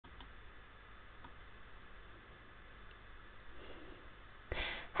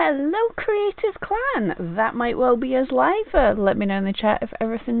Hello Creative Clan, that might well be us live. Let me know in the chat if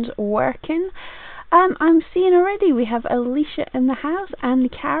everything's working. I'm seeing already we have Alicia in the house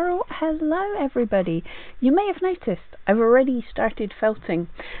and Carol. Hello everybody. You may have noticed I've already started felting.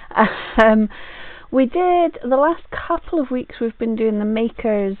 We did, the last couple of weeks we've been doing the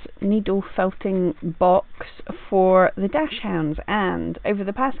Maker's needle felting box for the Dachshunds, and over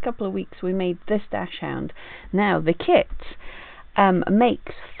the past couple of weeks we made this Dachshund. Now the kit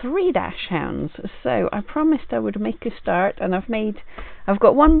makes 3 Dachshunds, so I promised I would make a start, and I've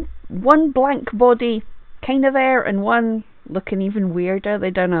got one blank body kind of there and one looking even weirder.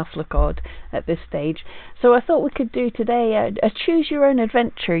 They don't half look odd at this stage, so I thought we could do today a choose your own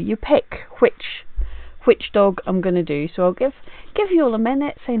adventure. You pick which dog I'm going to do. So I'll give you all a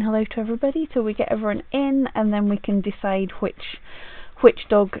minute saying hello to everybody till we get everyone in, and then we can decide which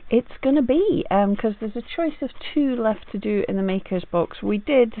dog it's going to be, because there's a choice of 2 left to do in the Maker's box. We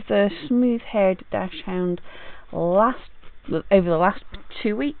did the smooth-haired Dachshund over the last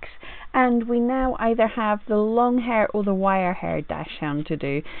 2 weeks, and we now either have the long hair or the wire-haired Dachshund to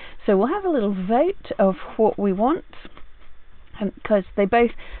do. So we'll have a little vote of what we want, because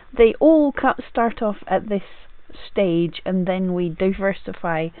they all start off at this stage, and then we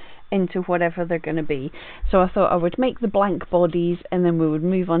diversify into whatever they're going to be. So I thought I would make the blank bodies, and then we would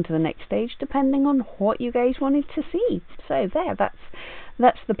move on to the next stage depending on what you guys wanted to see. So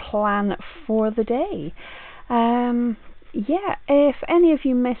that's the plan for the day. Yeah, if any of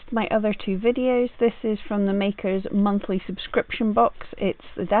you missed my other 2 videos, this is from the Maker's monthly subscription box. It's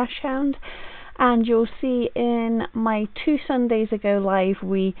the Dachshund. And you'll see in my 2 Sundays ago live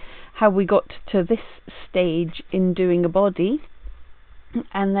how we got to this stage in doing a body,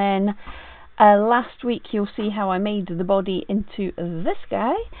 and then last week you'll see how I made the body into this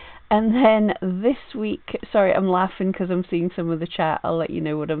guy, and then this week, sorry I'm laughing because I'm seeing some of the chat, I'll let you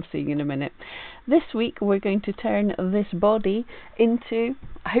know what I'm seeing in a minute. This week we're going to turn this body into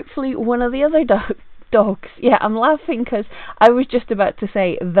hopefully one of the other dogs. Yeah, I'm laughing because I was just about to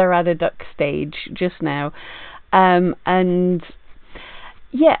say they're at a duck stage just now, and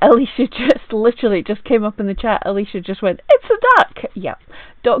yeah, Alicia literally just came up in the chat. Alicia just went, "It's a duck." Yeah,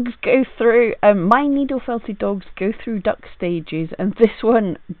 dogs go through. My needle felted dogs go through duck stages, and this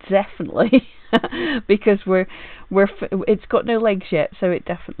one definitely, because it's got no legs yet, so it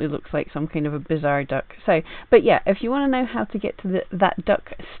definitely looks like some kind of a bizarre duck. So, but yeah, if you want to know how to get to that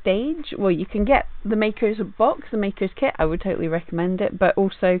duck stage, well, you can get the Maker's box, the Maker's kit. I would totally recommend it, but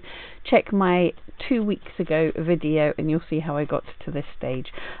also check my 2 weeks ago video, and you'll see how I got to this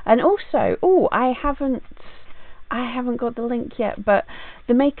stage. And also, I haven't got the link yet, but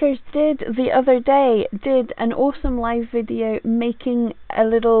the Makers the other day did an awesome live video making a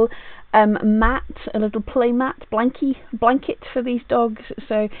little mat, a little play mat, blanket for these dogs.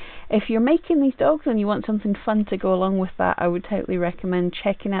 So if you're making these dogs and you want something fun to go along with that, I would totally recommend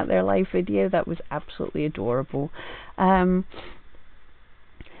checking out their live video. That was absolutely adorable.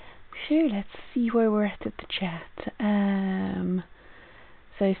 Sure, let's see where we're at the chat.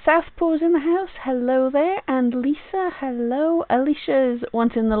 So Southpaw's in the house, hello there, and Lisa, hello. Alicia's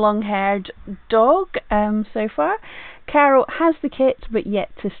wanting the long-haired dog so far. Carol has the kit but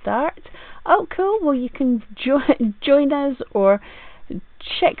yet to start. Oh cool, well you can join us or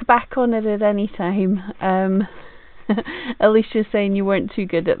check back on it at any time. Alicia's saying you weren't too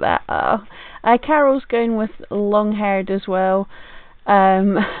good at that. Carol's going with long-haired as well.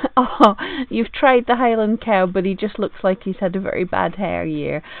 Oh, you've tried the Highland cow, but he just looks like he's had a very bad hair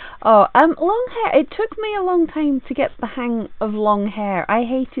year. Oh, long hair. It took me a long time to get the hang of long hair. I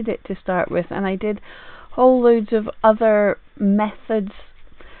hated it to start with, and I did whole loads of other methods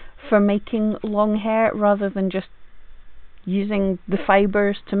for making long hair rather than just using the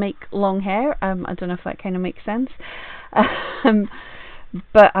fibers to make long hair. I don't know if that kind of makes sense.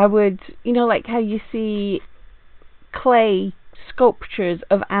 But I would, like how you see clay sculptures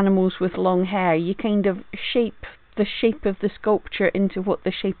of animals with long hair, you kind of shape the shape of the sculpture into what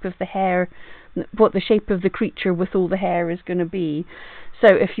the shape of the creature with all the hair is going to be. So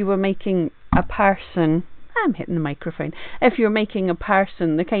if you were making a person, I'm hitting the microphone, if you're making a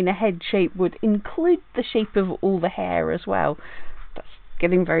person, the kind of head shape would include the shape of all the hair as well. That's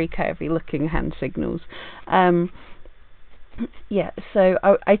getting very curvy looking hand signals. Yeah, so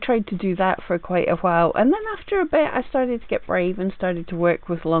I tried to do that for quite a while, and then after a bit I started to get brave and started to work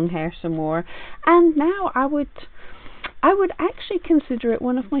with long hair some more, and now I would actually consider it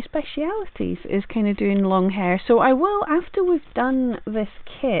one of my specialities, is kind of doing long hair. So I will, after we've done this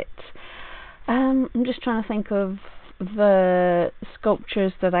kit, I'm just trying to think of the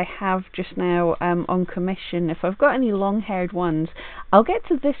sculptures that I have just now on commission, if I've got any long-haired ones, I'll get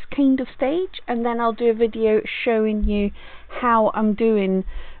to this kind of stage and then I'll do a video showing you how I'm doing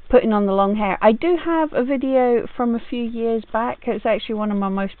putting on the long hair. I do have a video from a few years back. It's actually one of my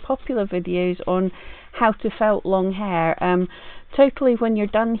most popular videos on how to felt long hair. Totally, when you're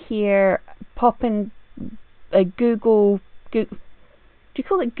done here, pop in a Google. Do you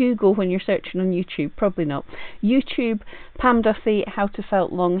call it Google when you're searching on YouTube? Probably not. YouTube, Pam Duthie, how to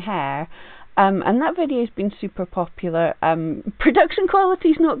felt long hair. And that video has been super popular. Production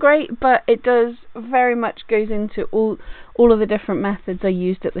quality's not great, but it does very much goes into all of the different methods I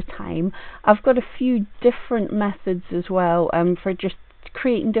used at the time. I've got a few different methods as well for just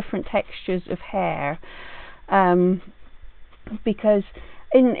creating different textures of hair. Because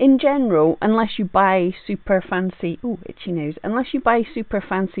in general, unless you buy super fancy, itchy nose, unless you buy super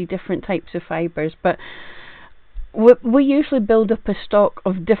fancy different types of fibres, but we usually build up a stock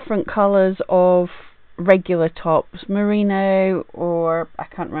of different colours of regular tops, merino, or I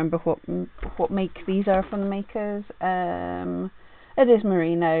can't remember what make these are from the makers. It is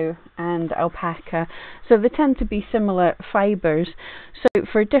merino and alpaca, so they tend to be similar fibres. So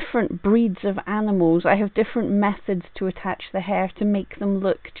for different breeds of animals, I have different methods to attach the hair to make them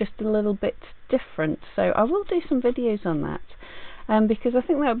look just a little bit different. So I will do some videos on that. Because I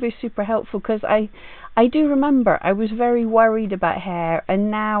think that would be super helpful, because I do remember I was very worried about hair,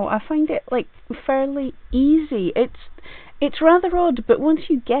 and now I find it like fairly easy. It's rather odd, but once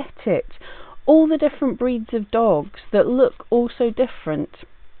you get it, all the different breeds of dogs that look all so different,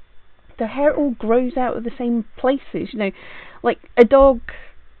 their hair all grows out of the same places, you know, like a dog.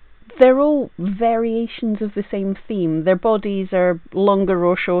 They're all variations of the same theme. Their bodies are longer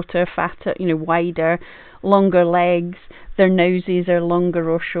or shorter, fatter, wider, longer legs. Their noses are longer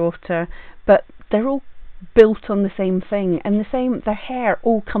or shorter, but they're all built on the same thing, and their hair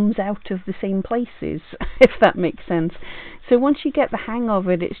all comes out of the same places, if that makes sense. So once you get the hang of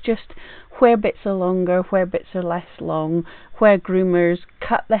it, it's just where bits are longer, where bits are less long, where groomers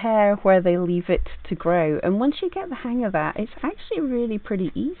cut the hair, where they leave it to grow. And once you get the hang of that, it's actually really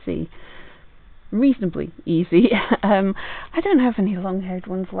pretty easy. Reasonably easy. I don't have any long-haired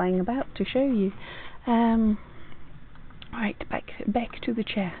ones lying about to show you. Right, back to the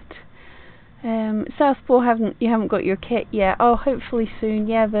chat. Southpaw, you haven't got your kit yet. Oh, hopefully soon.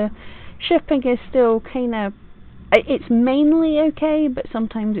 Yeah, the shipping is still kind of, it's mainly okay, but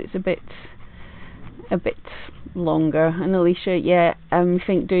sometimes it's a bit longer. And Alicia, yeah, I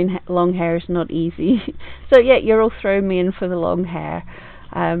think doing long hair is not easy. So yeah, you're all throwing me in for the long hair,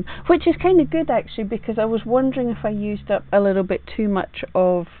 which is kind of good actually, because I was wondering if I used up a little bit too much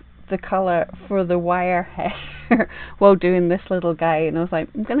of the colour for the wire hair while doing this little guy, and I was like,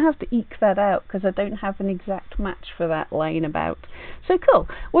 I'm gonna have to eke that out because I don't have an exact match for that lying about. So cool,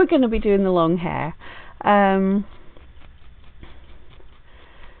 we're going to be doing the long hair.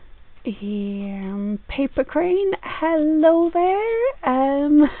 Here, Paper Crane, hello there.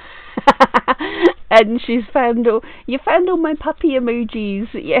 And you found all my puppy emojis.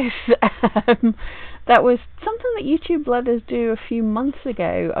 Yes. That was something that YouTube let us do a few months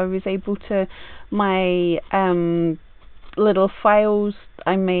ago. I was able to, my little files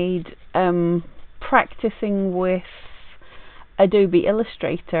I made practicing with Adobe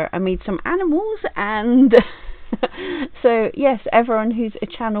Illustrator, I made some animals, and so yes, everyone who's a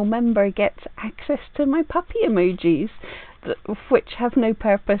channel member gets access to my puppy emojis, which have no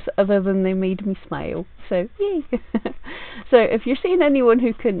purpose other than they made me smile. So yay. So if you're seeing anyone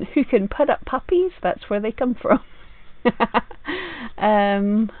who can put up puppies, that's where they come from.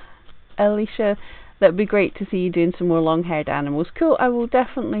 Alicia, that'd be great to see you doing some more long-haired animals. Cool, I will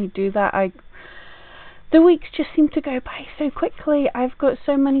definitely do that. The weeks just seem to go by so quickly. I've got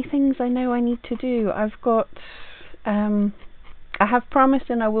so many things I know I need to do. I've got I have promised,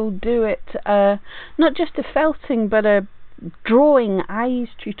 and I will do it, not just a felting but a drawing eyes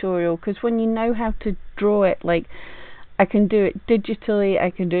tutorial, because when you know how to draw it, like I can do it digitally,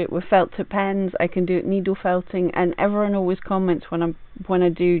 I can do it with felt tip pens, I can do it needle felting, and everyone always comments when I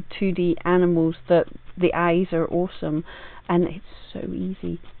do 2D animals that the eyes are awesome, and it's so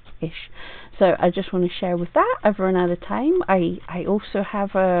easy-ish. So I just want to share with that. I've run out of time. I also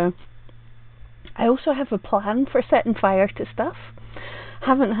have a plan for setting fire to stuff.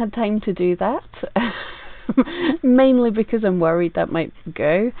 Haven't had time to do that. Mainly because I'm worried that might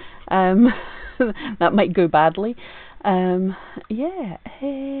go. That might go badly. Yeah.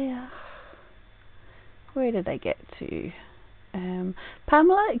 Where did I get to?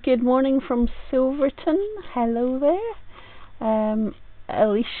 Pamela, good morning from Silverton. Hello there.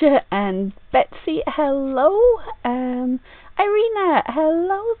 Alicia and Betsy, hello. Irina,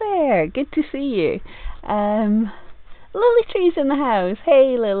 hello there. Good to see you. Lily Tree's in the house.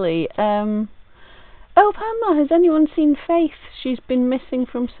 Hey, Lily. Oh, Pamela, has anyone seen Faith? She's been missing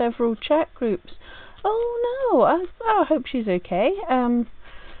from several chat groups. Oh no, I hope she's okay.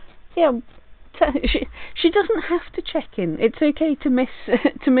 Yeah, she doesn't have to check in. It's okay to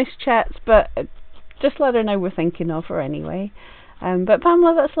miss chats, but just let her know we're thinking of her anyway. But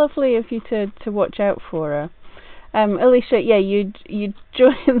Pamela, that's lovely of you to watch out for her. Alicia, yeah, you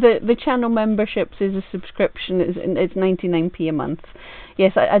join the channel memberships is a subscription. It's 99p a month.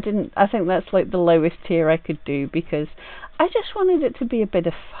 Yes, I think that's like the lowest tier I could do because I just wanted it to be a bit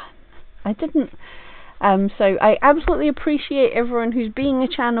of fun. I didn't. So I absolutely appreciate everyone who's being a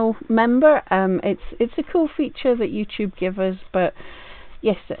channel member. It's a cool feature that YouTube give us, but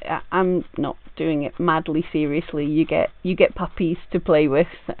yes, I'm not doing it madly seriously. You get puppies to play with.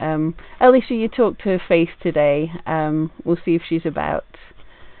 Alicia, you talked to Faith today. We'll see if she's about.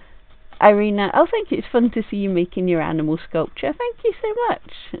 Irina, oh, thank you. It's fun to see you making your animal sculpture. Thank you so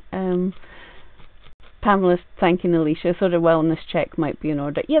much. Pamela's thanking Alicia. Thought a wellness check might be in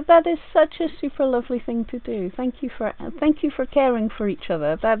order. Yeah, that is such a super lovely thing to do. Thank you for caring for each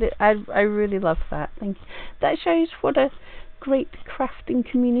other. I really love that. Thank you. That shows what a great crafting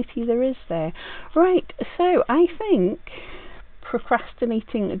community there is there. Right, so I think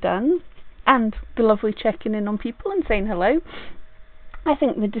procrastinating done and the lovely checking in on people and saying hello. I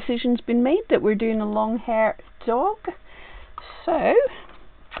think the decision's been made that we're doing a long hair dog. So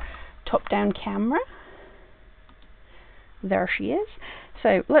top down camera. There she is.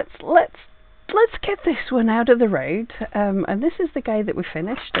 So let's get this one out of the road. And this is the guy that we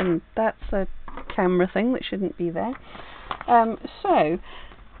finished, and that's a camera thing that shouldn't be there. So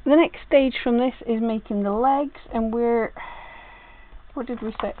the next stage from this is making the legs, and what did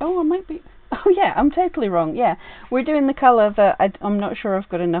we say? Oh, I might be. Oh yeah, I'm totally wrong. Yeah, we're doing the colour that I'm not sure I've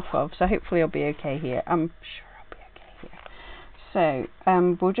got enough of, so hopefully I'll be okay here. I'm sure I'll be okay here.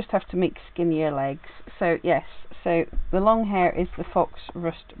 So we'll just have to make skinnier legs. So yes, so the long hair is the fox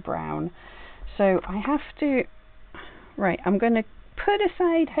rust brown. So I have to. Right, I'm going to put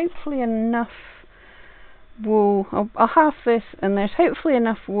aside hopefully enough wool. I'll half this, and there's hopefully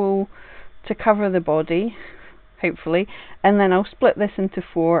enough wool to cover the body, hopefully, and then I'll split this into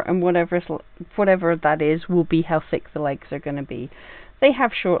 4, and whatever that is will be how thick the legs are going to be. They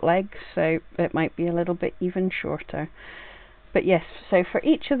have short legs, so it might be a little bit even shorter. But yes, so for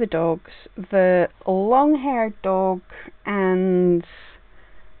each of the dogs, the long-haired dog and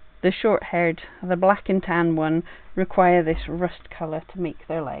the short-haired, the black and tan one, require this rust colour to make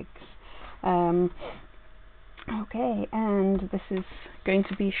their legs. Okay, and this is going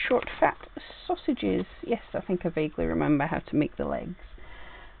to be short fat sausages. Yes, I think I vaguely remember how to make the legs.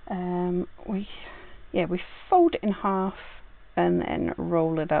 We fold it in half and then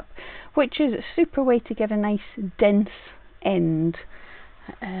roll it up, which is a super way to get a nice dense end.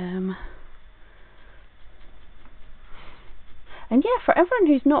 And yeah, for everyone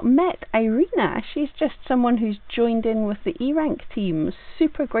who's not met Irina, she's just someone who's joined in with the E-Rank team.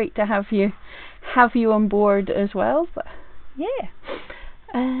 Super great to have you on board as well. But yeah.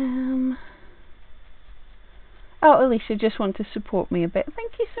 Oh, Alicia just want to support me a bit.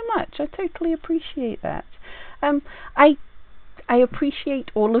 Thank you so much. I totally appreciate that. I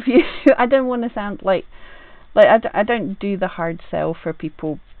appreciate all of you. I don't want to sound like I don't do the hard sell for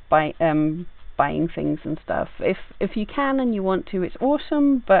people buying things and stuff. If you can and you want to, it's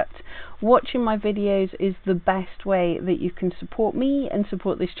awesome, but watching my videos is the best way that you can support me and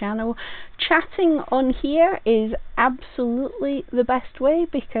support this channel. Chatting on here is absolutely the best way,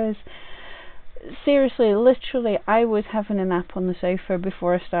 because seriously, literally, I was having a nap on the sofa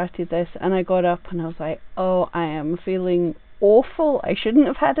before I started this, and I got up and I was like, oh, I am feeling awful. I shouldn't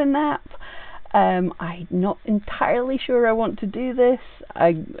have had a nap. I'm not entirely sure I want to do this.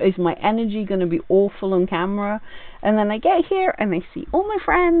 Is my energy going to be awful on camera? And then I get here and I see all my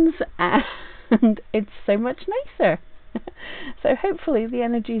friends, and it's so much nicer. So hopefully the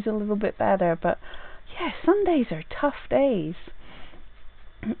energy's a little bit better. But yeah, Sundays are tough days.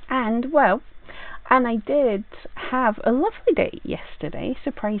 And I did have a lovely day yesterday,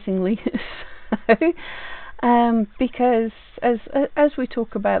 surprisingly. Because as we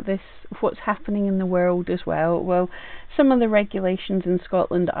talk about this, what's happening in the world as well, some of the regulations in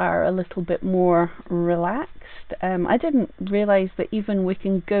Scotland are a little bit more relaxed. I didn't realise that even we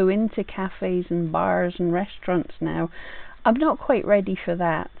can go into cafes and bars and restaurants now. I'm not quite ready for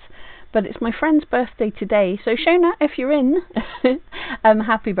that, but it's my friend's birthday today, so Shona, if you're in,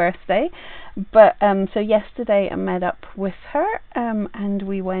 happy birthday. But so yesterday I met up with her, and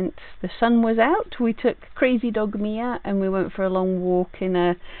we went, the sun was out, we took crazy dog Mia and we went for a long walk in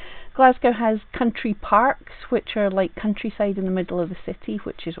a, Glasgow has country parks which are like countryside in the middle of the city,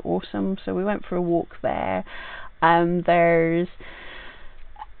 which is awesome, so we went for a walk there. There's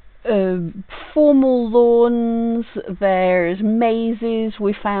formal lawns, there's mazes,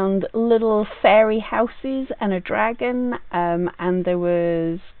 we found little fairy houses and a dragon, and there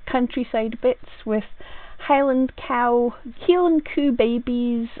was countryside bits with Highland Coo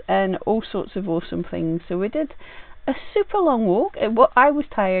babies and all sorts of awesome things. So we did a super long walk. I was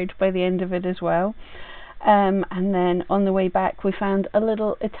tired by the end of it as well. And then on the way back we found a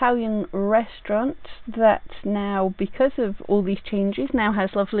little Italian restaurant that now, because of all these changes, now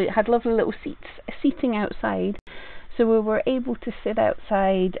had lovely little seating outside, so we were able to sit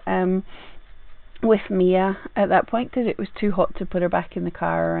outside with Mia at that point, because it was too hot to put her back in the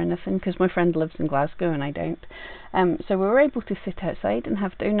car or anything, because my friend lives in Glasgow and I don't. So we were able to sit outside and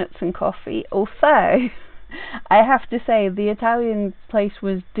have donuts and coffee, although I have to say the Italian place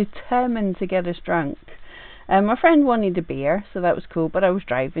was determined to get us drunk. My friend wanted a beer, so that was cool, but I was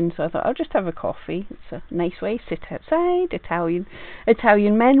driving, so I thought I'll just have a coffee. It's a nice way, sit outside,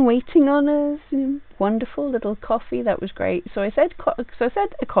 Italian men waiting on us, wonderful little coffee, that was great. So I said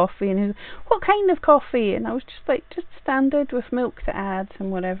a coffee, and he was, what kind of coffee? And I was just like, just standard with milk to add and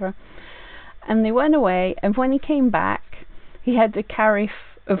whatever. And they went away, and when he came back, he had a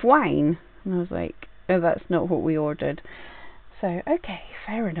carafe of wine, and I was like, oh, that's not what we ordered. So, okay,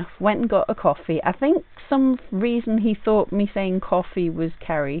 fair enough. Went and got a coffee. I think some reason he thought me saying coffee was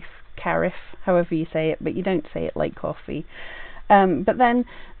carafe, however you say it, but you don't say it like coffee. But then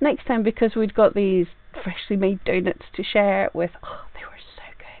next time, because we'd got these freshly made donuts to share with, oh, they were so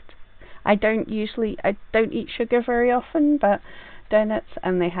good. I don't eat sugar very often, but donuts,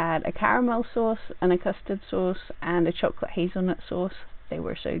 and they had a caramel sauce and a custard sauce and a chocolate hazelnut sauce. They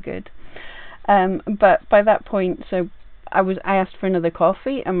were so good. But by that point, so I asked for another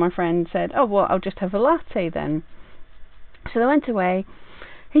coffee, and my friend said, oh, well, I'll just have a latte then. So they went away.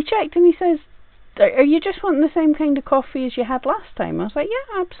 He checked and he says, are you just wanting the same kind of coffee as you had last time? I was like,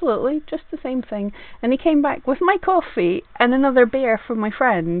 yeah, absolutely, just the same thing. And he came back with my coffee and another beer from my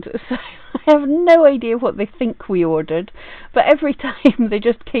friend. So I have no idea what they think we ordered, but every time they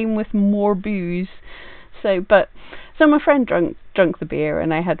just came with more booze. So my friend drunk the beer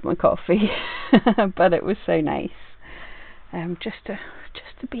and I had my coffee. But it was so nice. Just to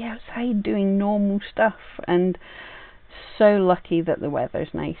be outside doing normal stuff, and so lucky that the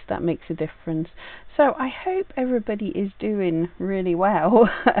weather's nice. That makes a difference. So I hope everybody is doing really well,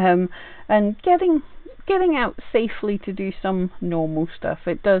 and getting out safely to do some normal stuff.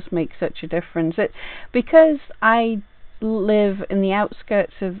 It does make such a difference. Because I live in the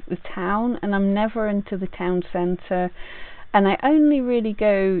outskirts of the town and I'm never into the town centre, and I only really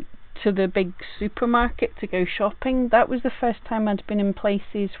go to the big supermarket to go shopping. That was the first time I'd been in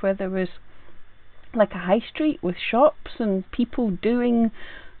places where there was like a high street with shops and people doing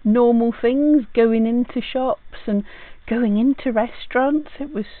normal things, going into shops and going into restaurants.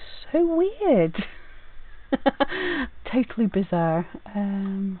 It was so weird. Totally bizarre.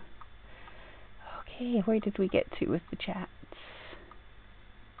 Okay, where did we get to with the chats?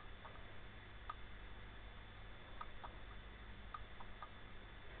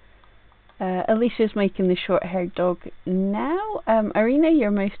 Alicia's making the short-haired dog now. Irina,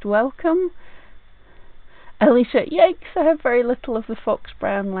 you're most welcome. Alicia, yikes, I have very little of the fox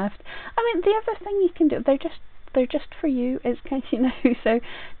brown left. I mean, the other thing you can do, they're just for you. It's kind of, so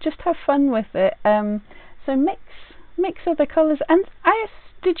just have fun with it. So mix other colours. And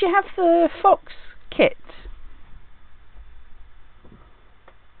did you have the fox kit?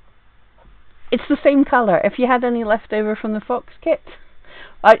 It's the same colour. If you had any left over from the fox kit.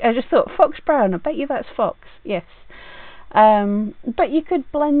 I just thought, fox brown, I bet you that's fox, yes. But you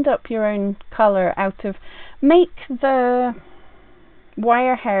could blend up your own colour out of, make the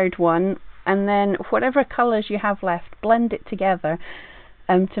wire-haired one, and then whatever colours you have left, blend it together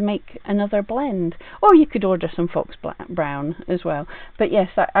to make another blend. Or you could order some fox brown as well. But yes,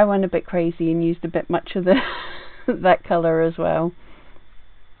 I went a bit crazy and used a bit much of that colour as well.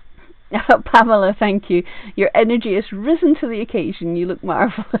 Pamela, thank you. Your energy has risen to the occasion. You look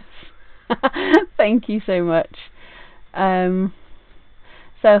marvellous. Thank you so much.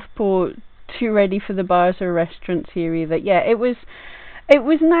 Southport, too ready for the bars or restaurants here either. Yeah, it was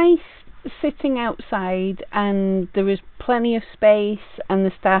nice sitting outside, and there was plenty of space, and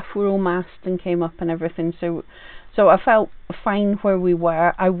the staff were all masked and came up and everything, so So I felt fine where we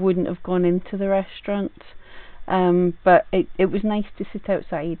were. I wouldn't have gone into the restaurant. But it was nice to sit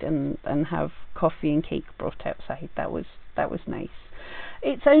outside and have coffee and cake brought outside. That was nice.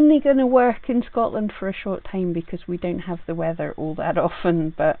 It's only going to work in Scotland for a short time because we don't have the weather all that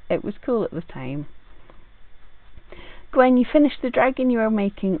often, but it was cool at the time. Gwen, you finished the dragon you were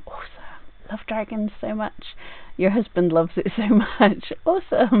making. Awesome. Love dragons so much. Your husband loves it so much.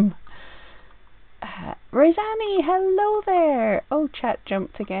 Awesome. Rosanny, hello there. Oh, chat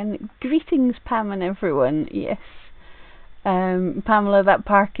jumped again. Greetings, Pam and everyone. Yes. Pamela, that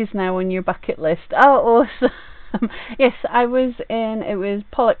park is now on your bucket list. Oh, awesome. Yes, I was in, it was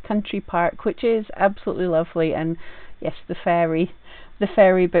Pollock Country Park, which is absolutely lovely, and yes, the ferry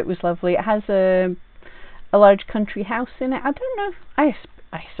bit was lovely. It has a large country house in it. I don't know,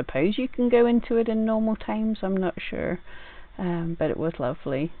 I suppose you can go into it in normal times, I'm not sure. But it was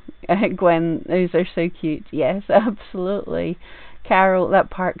lovely. Gwen, those are so cute. Yes, absolutely. Carol, that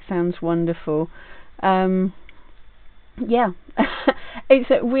park sounds wonderful. Yeah,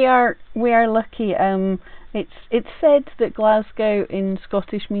 we are lucky. It's said that Glasgow in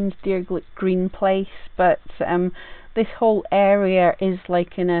Scottish means dear green place, but this whole area is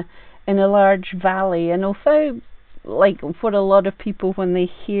like in a large valley, and although, like, for a lot of people, when they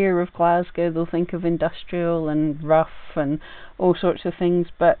hear of Glasgow, they'll think of industrial and rough and all sorts of things,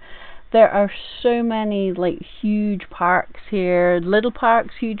 but there are so many, like, huge parks here, little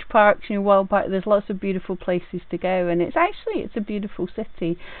parks, huge parks, wild park. There's lots of beautiful places to go, and it's a beautiful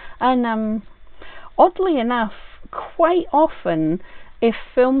city. And oddly enough, quite often, if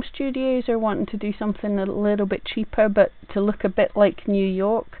film studios are wanting to do something a little bit cheaper but to look a bit like New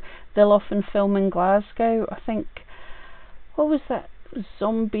York, they'll often film in Glasgow. I think, what was that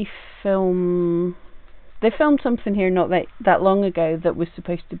zombie film? They filmed something here not that long ago that was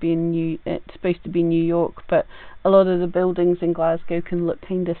supposed to be in New York, but a lot of the buildings in Glasgow can look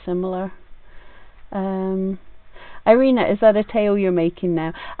kind of similar. Irina, is that a tail you're making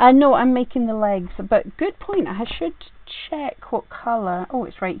now? No, I'm making the legs, but good point. I should check what colour. Oh,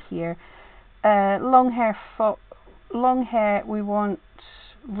 it's right here. Long hair, we want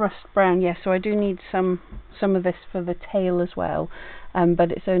rust brown. Yeah, so I do need some of this for the tail as well,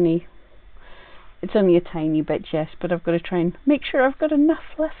 but it's only a tiny bit, yes, but I've got to try and make sure I've got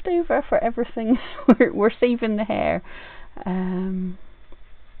enough left over for everything. We're saving the hair.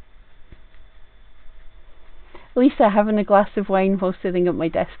 Lisa, having a glass of wine while sitting at my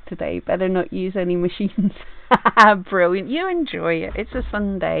desk today. Better not use any machines. Brilliant. You enjoy it. It's a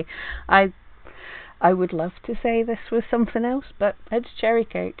Sunday. I would love to say this was something else, but it's cherry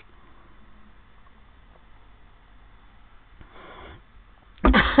cake.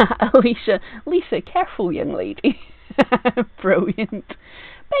 Lisa, careful, young lady. Brilliant.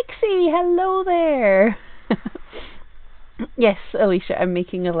 Bexy, hello there. Yes, Alicia, I'm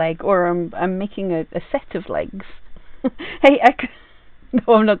making a leg, or I'm making a set of legs. Hey,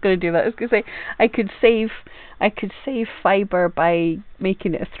 no, I'm not going to do that. I was going to say I could save fibre by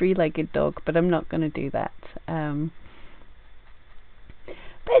making it a three-legged dog, but I'm not going to do that. Betsy,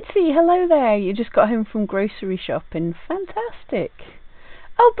 hello there. You just got home from grocery shopping. Fantastic.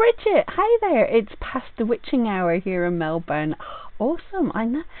 Oh, Bridget, hi there. It's past the witching hour here in Melbourne. Oh, awesome. I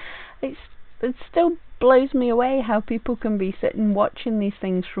know. It still blows me away how people can be sitting watching these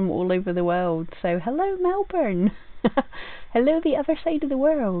things from all over the world. So, hello, Melbourne. Hello, the other side of the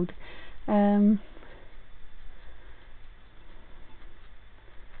world.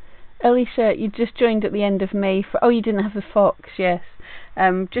 Alicia, you just joined at the end of May. Oh, you didn't have the fox, yes.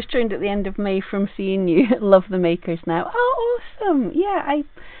 Just joined at the end of May from seeing you. Love the makers now. Oh, awesome! Yeah,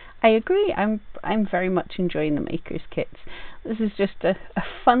 I agree. I'm very much enjoying the makers kits. This is just a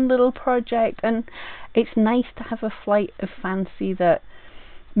fun little project, and it's nice to have a flight of fancy that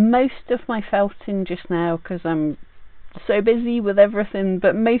most of my felting just now, because I'm so busy with everything,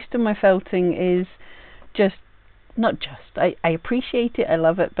 but most of my felting is just, I appreciate it, I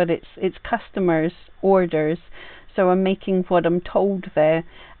love it, but it's customers' orders, so I'm making what I'm told there,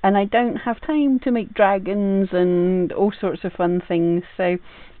 and I don't have time to make dragons and all sorts of fun things, so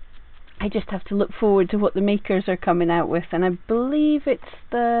I just have to look forward to what the makers are coming out with, and I believe it's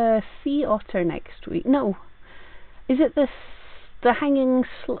the sea otter next week. No, is it the hanging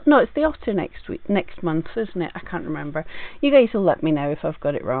no, it's the otter next month, isn't it? I can't remember. You guys will let me know if I've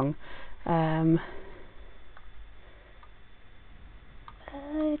got it wrong.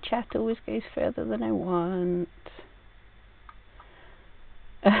 Chat always goes further than I want.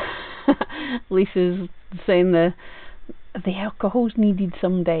 Lisa's saying the alcohol's needed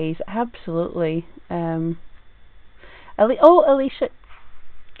some days. Absolutely. Alicia,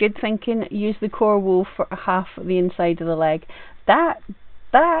 good thinking. Use the core wool for half the inside of the leg.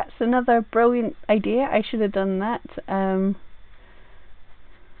 That's another brilliant idea. I should have done that.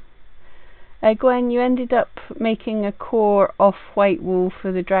 Gwen, you ended up making a core off-white wool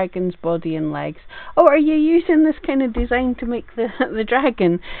for the dragon's body and legs. Oh, are you using this kind of design to make the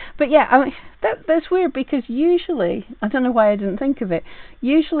dragon? But yeah, I mean, that's weird, because usually, I don't know why I didn't think of it,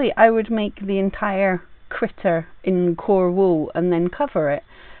 usually I would make the entire critter in core wool and then cover it.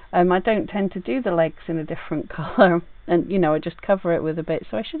 I don't tend to do the legs in a different colour, and I just cover it with a bit,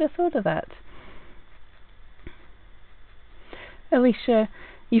 so I should have thought of that. Alicia,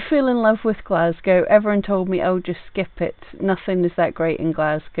 you feel in love with Glasgow. Everyone told me, oh, just skip it. Nothing is that great in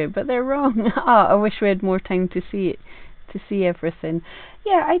Glasgow. But they're wrong. I wish we had more time to see it, to see everything.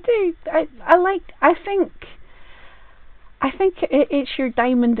 Yeah, I do. I think it's your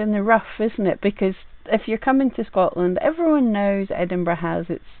diamond in the rough, isn't it? Because if you're coming to Scotland, everyone knows Edinburgh has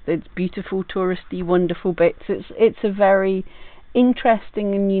its beautiful, touristy, wonderful bits. It's a very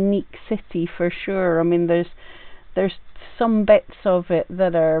interesting and unique city for sure. I mean, there's some bits of it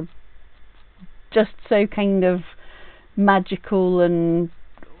that are just so kind of magical, and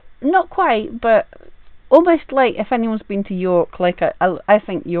not quite, but almost like, if anyone's been to York, like I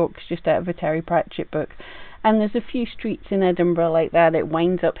think York's just out of a Terry Pratchett book, and there's a few streets in Edinburgh like that. It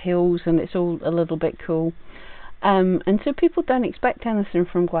winds up hills and it's all a little bit cool, and so people don't expect anything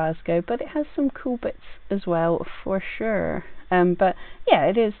from Glasgow, but it has some cool bits as well for sure. But yeah,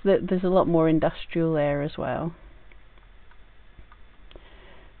 it is that there's a lot more industrial there as well.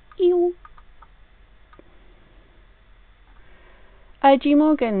 G.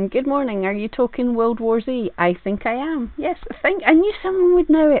 Morgan, good morning. Are you talking World War Z? I think I am. Yes, I knew someone would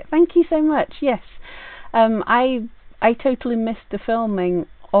know it. Thank you so much. Yes, I totally missed the filming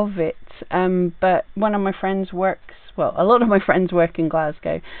of it. But one of my friends works. Well, a lot of my friends work in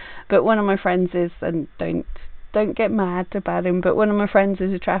Glasgow, but one of my friends is, and don't get mad about him, but one of my friends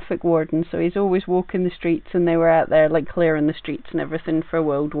is a traffic warden, so he's always walking the streets, and they were out there like clearing the streets and everything for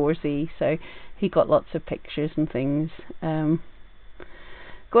World War Z, so he got lots of pictures and things.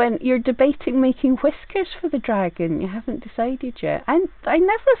 Gwen, you're debating making whiskers for the dragon. You haven't decided yet. I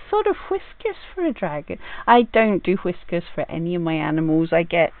never thought of whiskers for a dragon. I don't do whiskers for any of my animals.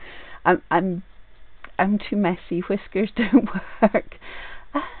 I'm too messy. Whiskers don't work.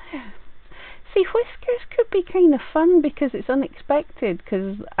 See, whiskers could be kind of fun because it's unexpected,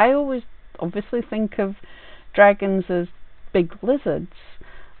 because I always obviously think of dragons as big lizards,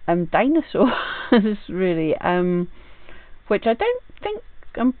 dinosaurs really, which I don't think,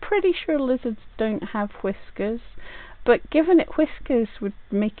 I'm pretty sure lizards don't have whiskers, but giving it whiskers would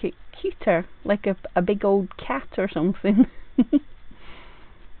make it cuter, like a big old cat or something.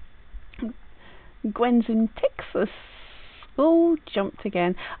 Gwen's in Texas. Oh, jumped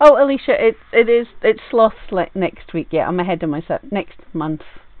again. Oh, Alicia, it's sloths next week. Yeah, I'm ahead of myself. Next month.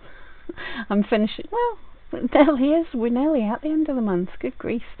 I'm finishing. Well, we're nearly at the end of the month. Good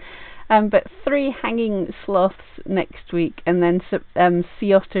grief. But 3 hanging sloths next week, and then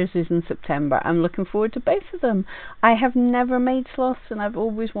sea otters is in September. I'm looking forward to both of them. I have never made sloths, and I've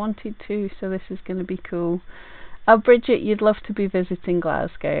always wanted to, so this is going to be cool. Oh, Bridget, you'd love to be visiting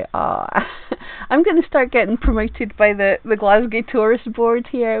Glasgow. I'm going to start getting promoted by the Glasgow Tourist Board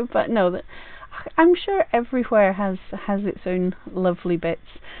here, but no, I'm sure everywhere has its own lovely bits.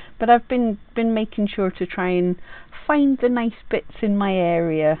 But I've been making sure to try and find the nice bits in my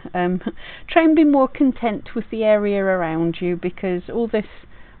area. Try and be more content with the area around you, because all this,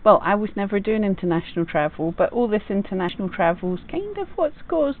 well, I was never doing international travel, but all this international travel is kind of what's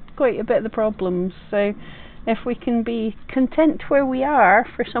caused quite a bit of the problems. So if we can be content where we are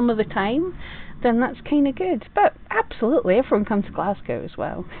for some of the time, then that's kind of good. But absolutely, everyone comes to Glasgow as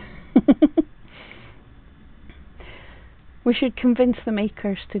well. We should convince the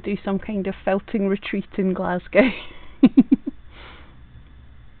makers to do some kind of felting retreat in Glasgow.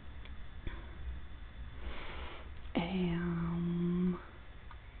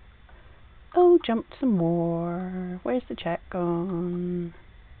 Oh, jump some more. Where's the chat gone?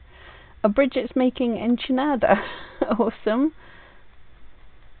 Oh, Bridget's making enchilada. Awesome.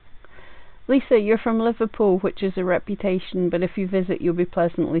 Lisa, you're from Liverpool, which is a reputation, but if you visit you'll be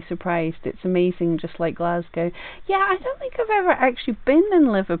pleasantly surprised. It's amazing, just like Glasgow. Yeah, I don't think I've ever actually been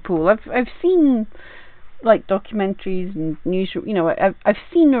in Liverpool. I've seen like documentaries and news, I've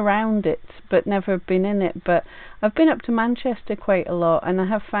seen around it, but never been in it. But I've been up to Manchester quite a lot, and I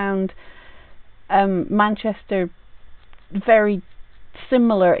have found Manchester very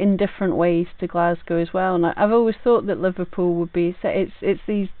similar in different ways to Glasgow as well, and I've always thought that Liverpool would be, it's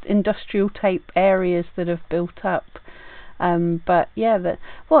these industrial type areas that have built up, But yeah,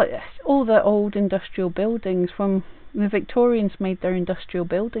 all the old industrial buildings from the Victorians made their industrial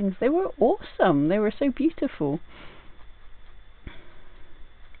buildings. They were awesome. They were so beautiful.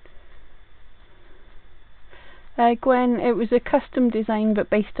 Gwen, it was a custom design but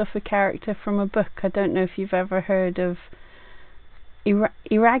based off a character from a book. I don't know if you've ever heard of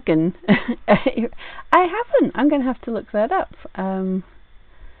Eragon. I haven't. I'm going to have to look that up.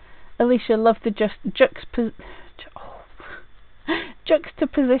 Alicia loved the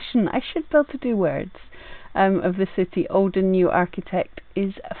juxtaposition. I should be able to do words. Of the city. Old and new architect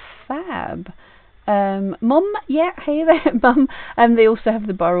is fab. Mum, yeah, hey there, Mum. They also have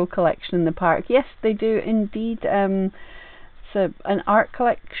the Burrow collection in the park. Yes, they do indeed. It's an art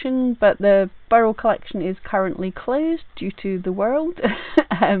collection, but the Burrow collection is currently closed due to the world.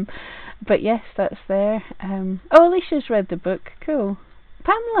 But yes, that's there. Oh, Alicia's read the book. Cool.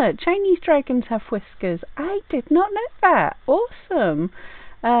 Pamela, Chinese dragons have whiskers. I did not know that. Awesome.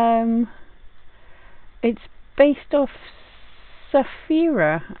 It's based off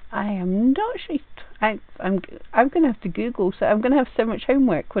Saphira. I am not sure. I'm going to have to Google, so I'm going to have so much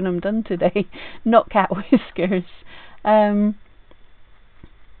homework when I'm done today. Not cat whiskers. Oh,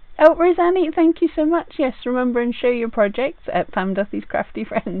 Rosanne, thank you so much. Yes, remember and share your projects at Pam Duthie's Crafty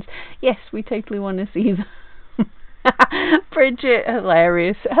Friends. Yes, we totally want to see them. Bridget,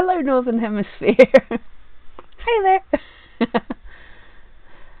 hilarious. Hello, Northern Hemisphere. Hi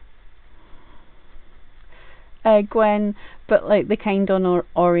there. Gwen, but like the kind on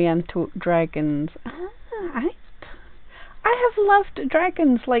Oriental dragons. I have loved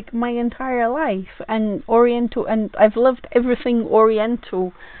dragons like my entire life, and Oriental, and I've loved everything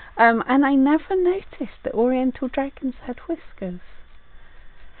Oriental. And I never noticed that Oriental dragons had whiskers.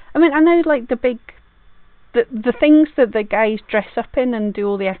 I mean, I know like the things that the guys dress up in and do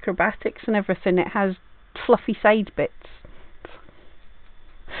all the acrobatics and everything, it has fluffy side bits.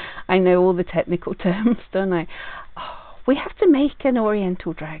 I know all the technical terms, don't I? Oh, we have to make an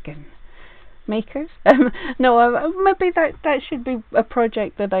Oriental dragon. Makers? No, maybe that should be a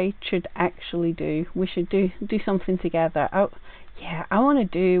project that I should actually do. We should do something together. Yeah, I want to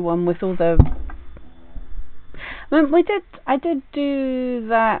do one with all the... I did do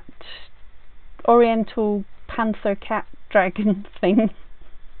that Oriental panther cat dragon thing,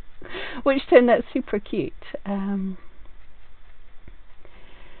 which turned out super cute.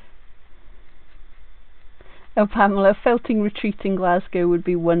 Oh, Pamela, felting retreat in Glasgow would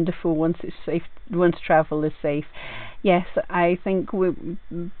be wonderful once it's safe. Once travel is safe. Yes, I think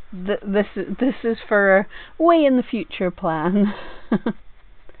this is for a way in the future plan.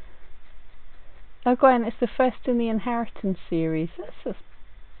 Oh, Gwen, it's the first in the Inheritance series. That's a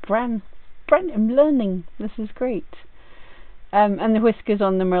brand. I'm learning. This is great. And the whiskers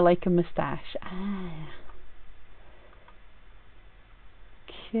on them are like a moustache. Ah.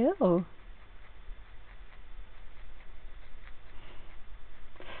 Cool.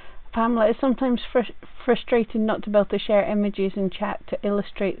 Pamela, it's sometimes frustrating not to be able to share images in chat to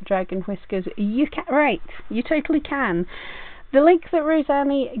illustrate the dragon whiskers. You can, right? You totally can. The link that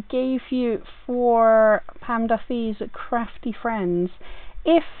Rosanne gave you for Pam Duthie's Crafty Friends,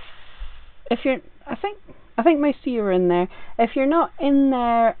 if you're, I think most of you are in there. If you're not in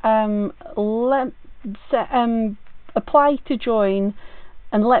there, apply to join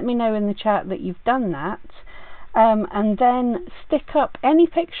and let me know in the chat that you've done that. And then stick up any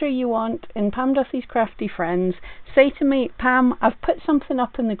picture you want in Pam Duthie's Crafty Friends. Say to me, Pam, I've put something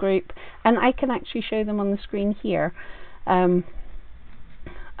up in the group, and I can actually show them on the screen here.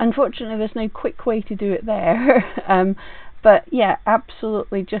 Unfortunately, there's no quick way to do it there. But yeah,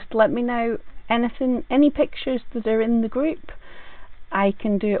 absolutely. Just let me know anything, any pictures that are in the group. I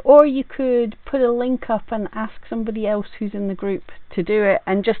can do it, or you could put a link up and ask somebody else who's in the group to do it,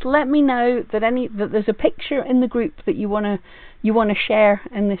 and just let me know that there's a picture in the group that you wanna share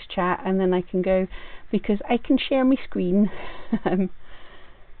in this chat, and then I can go, because I can share my screen.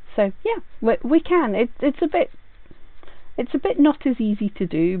 So yeah, we can. It's a bit not as easy to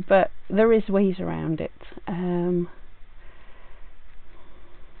do, but there is ways around it.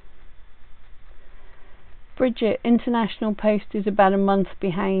 Bridget, International Post is about a month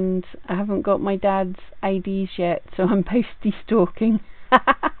behind. I haven't got my dad's IDs yet, so I'm postie stalking.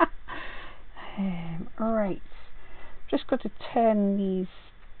 Alright, just got to turn these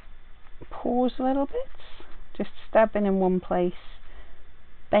paws a little bit. Just stabbing in one place,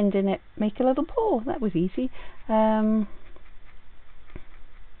 bending it, make a little paw. That was easy. Faith,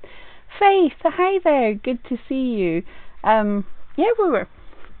 hi there, good to see you. Yeah,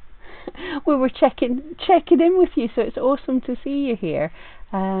 we were checking in with you, so it's awesome to see you here.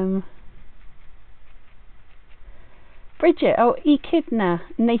 Bridget, oh, Echidna,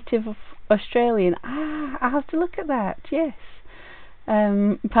 native of Australian. Ah, I'll have to look at that, yes.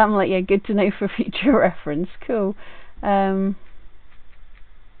 Pamela, yeah, good to know for future reference. Cool. Oh,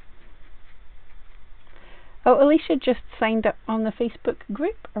 Alicia just signed up on the Facebook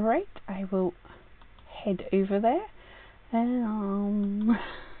group. Alright, I will head over there.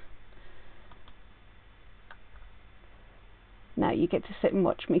 Now you get to sit and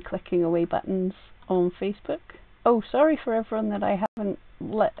watch me clicking away buttons on Facebook. Oh, sorry for everyone that I haven't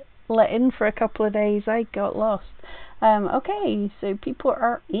let in for a couple of days. I got lost. Okay, so people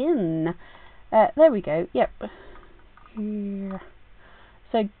are in. There we go. Yep. Here.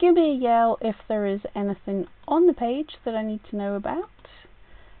 So give me a yell if there is anything on the page that I need to know about.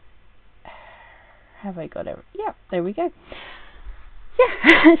 Have I got it? Yeah, there we go.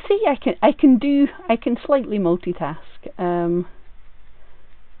 Yeah, see, I can slightly multitask.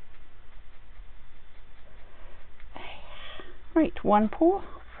 Right, one paw.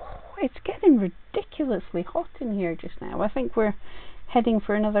 It's getting ridiculously hot in here just now. I think we're heading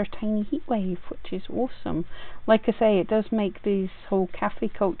for another tiny heat wave, which is awesome. Like I say, it does make these whole cafe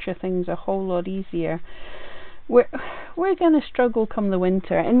culture things a whole lot easier. We're going to struggle come the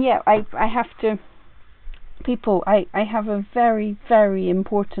winter, and yeah, I have to. People, I have a very, very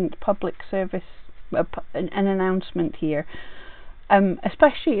important public service, an announcement here.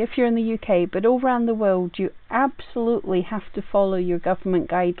 Especially if you're in the UK, but all around the world, you absolutely have to follow your government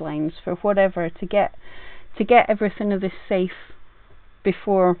guidelines for whatever to get everything of this safe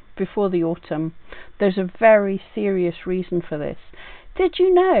before the autumn. There's a very serious reason for this. Did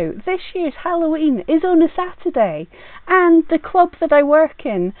you know this year's Halloween is on a Saturday, and the club that I work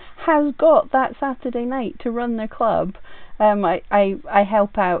in has got that Saturday night to run their club. I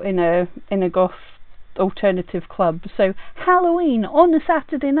help out in a goth alternative club, so Halloween on a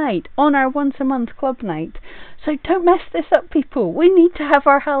Saturday night on our once a month club night. So don't mess this up, people. We need to have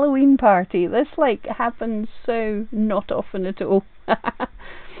our Halloween party. This happens so not often at all.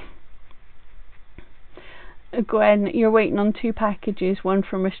 Gwen, you're waiting on 2 packages, one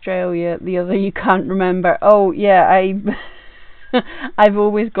from Australia, the other you can't remember. Oh yeah, I've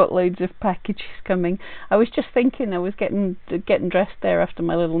always got loads of packages coming. I was just thinking, I was getting dressed there after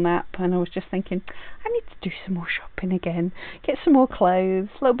my little nap, and I was just thinking, I need to do some more shopping again, get some more clothes,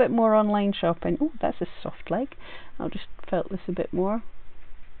 a little bit more online shopping. Oh, that's a soft leg. I'll just felt this a bit more.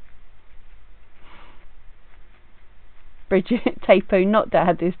 Bridget, typo, not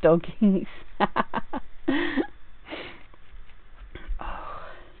dad, is doggies.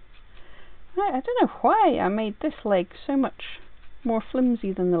 I don't know why I made this leg so much more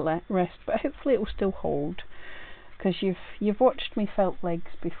flimsy than the rest, but hopefully it will still hold, because you've watched me felt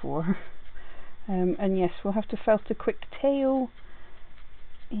legs before. And yes, we'll have to felt a quick tail,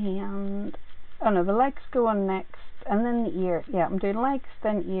 and oh no, the legs go on next, and then the ear. Yeah, I'm doing legs,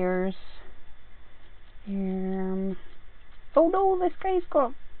 then ears. Oh no, this guy's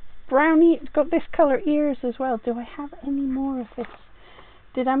got got this colour ears as well. Do I have any more of this?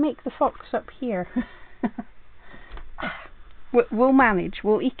 Did I make the fox up here? We'll manage.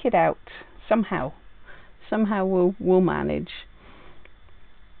 We'll eke it out somehow. Somehow we'll manage.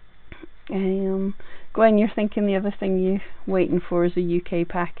 Gwen, you're thinking the other thing you're waiting for is a UK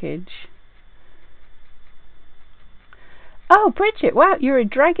package. Oh, Bridget, wow, you're a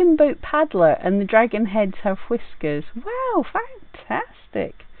dragon boat paddler, and the dragon heads have whiskers. Wow,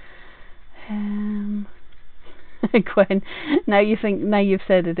 fantastic. Gwen, now you've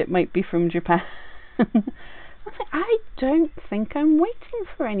said it might be from Japan. I don't think I'm waiting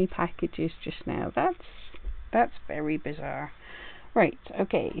for any packages just now. That's very bizarre. Right,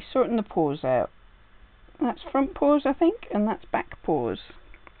 okay, sorting the paws out. That's front paws, I think, and that's back paws.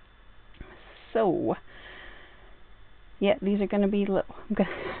 So, yeah, these are going to be little.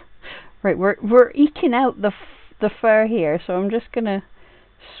 Right, we're eking out the fur here, so I'm just going to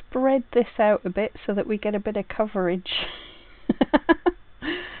spread this out a bit so that we get a bit of coverage.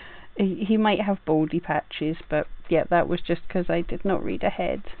 He might have baldy patches, but yeah, that was just because I did not read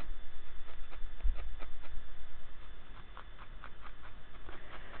ahead.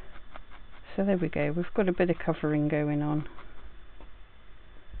 So there we go, we've got a bit of covering going on.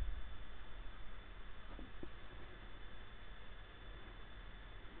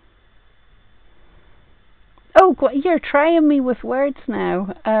 Oh, you're trying me with words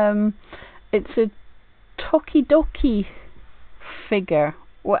now. It's a Tokidoki figure.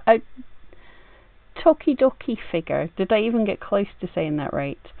 What a Tokidoki figure. Did I even get close to saying that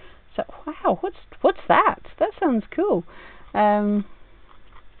right? So wow, what's that? That sounds cool.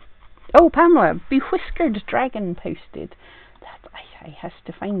 Oh, Pamela, bewhiskered dragon posted. I has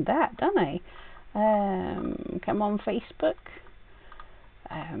to find that, don't I? Come on, Facebook.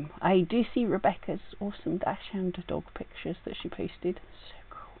 I do see Rebecca's awesome Dachshund dog pictures that she posted. So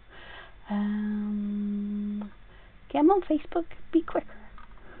cool. Come on, Facebook. Be quicker.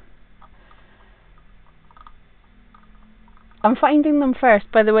 I'm finding them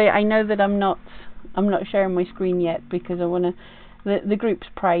first. By the way, I know that I'm not sharing my screen yet because I want to. The group's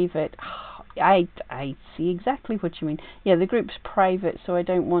private. I see exactly what you mean. Yeah, the group's private, so I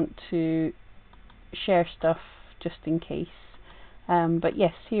don't want to share stuff just in case. But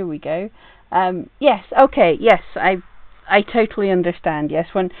yes, here we go. Yes, okay, yes, I totally understand.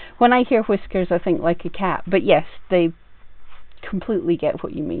 Yes, when I hear whiskers, I think like a cat. But yes, they completely get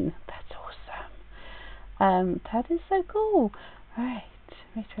what you mean. That's awesome. That is so cool. Right.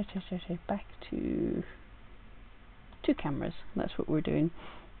 Back to two cameras. That's what we're doing.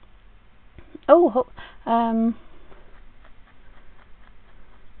 Oh, I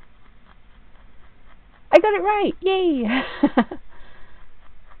got it right. Yay!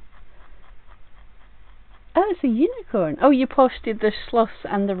 Oh, it's a unicorn. Oh, you posted the sloths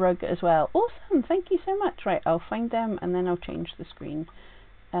and the rug as well. Awesome. Thank you so much. Right, I'll find them and then I'll change the screen.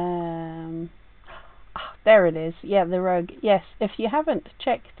 There it is. Yeah, the rug. Yes, if you haven't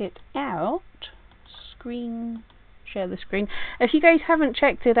checked it out, share the screen. If you guys haven't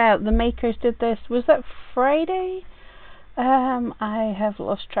checked it out, the makers did this. Was that Friday? I have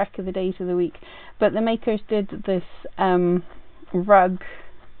lost track of the days of the week. But the makers did this rug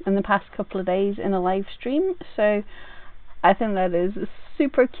in the past couple of days in a live stream. So I think that is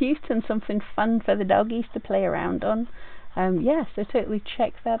super cute and something fun for the doggies to play around on. Yeah, so totally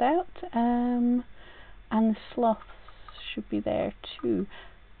check that out. And the sloths should be there too.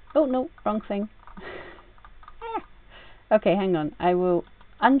 Oh no, wrong thing. Okay, hang on. I will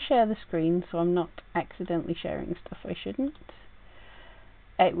unshare the screen so I'm not accidentally sharing stuff I shouldn't.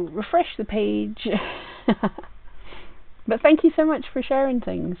 It will refresh the page. But thank you so much for sharing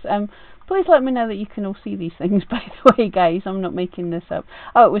things. Please let me know that you can all see these things, by the way, guys. I'm not making this up.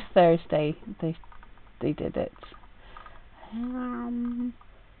 Oh, it was Thursday. They did it.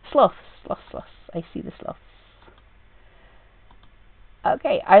 Sloths. I see the sloths.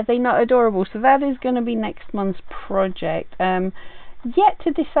 Okay, are they not adorable? So that is going to be next month's project. Yet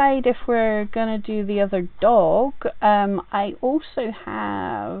to decide if we're going to do the other dog. I also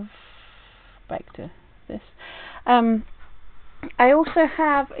have... Back to this. I also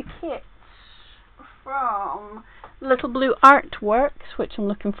have a kit from Little Blue Artworks, which I'm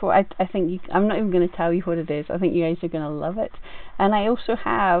looking for. I think I'm not even going to tell you what it is. I think you guys are going to love it. And I also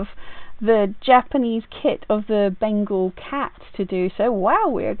have the Japanese kit of the Bengal cat to do. So wow,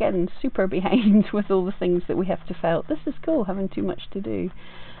 we are getting super behind with all the things that we have to felt. This is cool, having too much to do.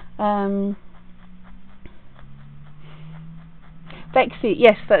 Bexy,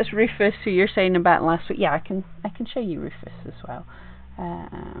 yes, that's Rufus who you're saying about last week. Yeah, I can show you Rufus as well.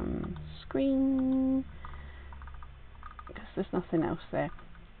 Screen, because there's nothing else there.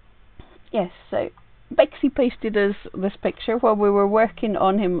 Yes, so Bexy posted us this picture while we were working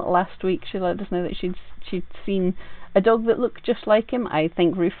on him last week. She let us know that she'd seen a dog that looked just like him. I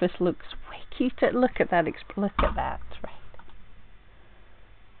think Rufus looks way cuter. Look at that, right.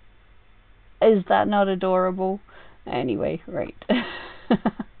 Is that not adorable? Anyway, right.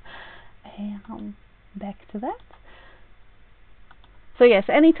 Back to that. So yes,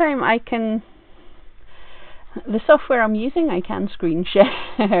 anytime I can, the software I'm using, I can screen share.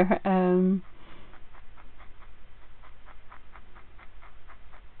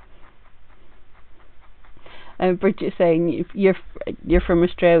 Bridget saying you're from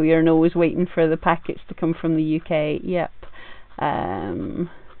Australia and always waiting for the packets to come from the UK. Yep.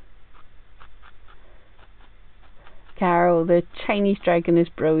 Carol, the Chinese dragon is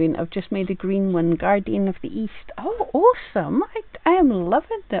brilliant. I've just made a green one, Guardian of the East. Oh, awesome! I am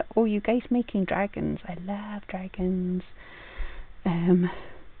loving that. Oh, you guys making dragons. I love dragons.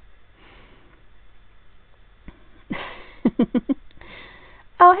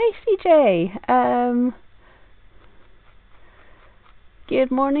 Oh, hey CJ. Good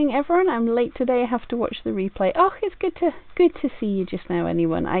morning, everyone. I'm late today. I have to watch the replay. Oh, it's good to see you just now,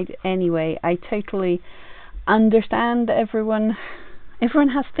 anyone. Anyway, I totally understand everyone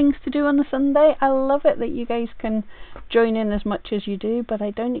has things to do on a Sunday. I love it that you guys can join in as much as you do, but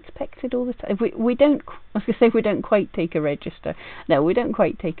I don't expect it all the time. We don't, I was going to say we don't quite take a register. No, we don't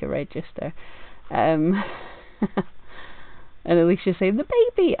quite take a register. And Alicia saying, the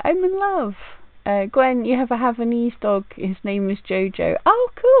baby, I'm in love. Gwen, you have a Havanese dog. His name is Jojo. Oh,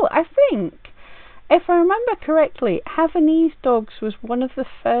 cool. I think, if I remember correctly, Havanese dogs was one of the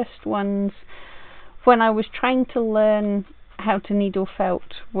first ones when I was trying to learn how to needle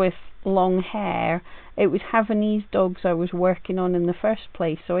felt with long hair, it was Havanese dogs I was working on in the first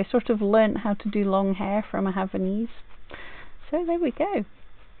place, so I sort of learnt how to do long hair from a Havanese. So there we go.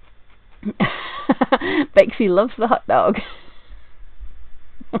 Bexy loves the hot dog.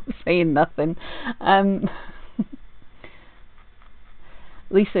 I'm saying nothing.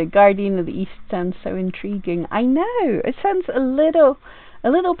 Lisa, Guardian of the East sounds so intriguing. I know, it sounds a little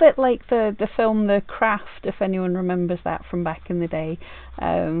bit like the film The Craft, if anyone remembers that from back in the day.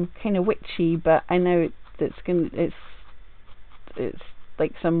 Kind of witchy, but I know it's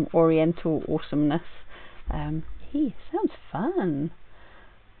like some Oriental awesomeness. Hey, sounds fun.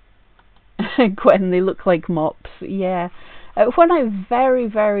 Gwen, they look like mops. Yeah. When I very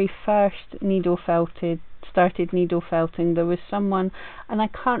first started needle felting, there was someone, and I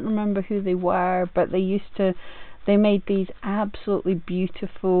can't remember who they were, but they made these absolutely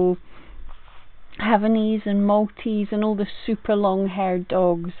beautiful Havanese and Maltese and all the super long haired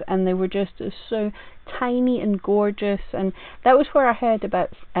dogs, and they were just so tiny and gorgeous. And that was where I heard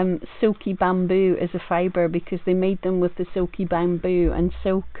about silky bamboo as a fibre, because they made them with the silky bamboo and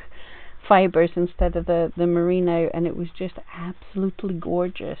silk fibres instead of the merino, and it was just absolutely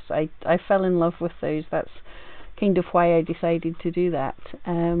gorgeous. I fell in love with those. That's kind of why I decided to do that.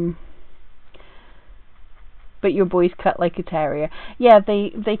 But your boys cut like a terrier. Yeah,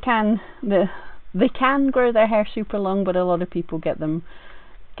 they can grow their hair super long, but a lot of people get them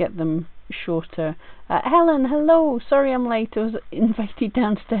shorter. Helen, hello. Sorry I'm late. I was invited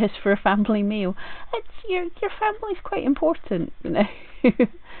downstairs for a family meal. It's your family's quite important, you know.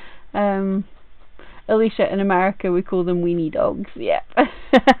 Alicia, in America we call them weenie dogs. Yeah.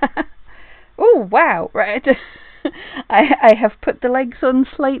 Oh wow, right. I have put the legs on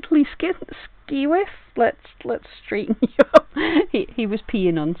slightly skewiff. Let's straighten you up. He was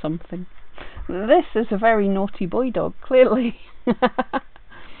peeing on something. This is a very naughty boy dog, clearly.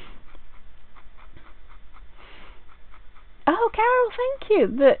 Oh, Carol, thank you.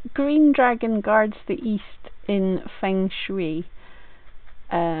 The green dragon guards the east in Feng Shui.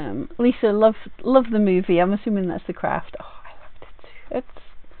 Lisa, love the movie. I'm assuming that's The Craft. Oh, I loved it too.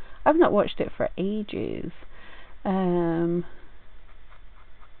 I've not watched it for ages.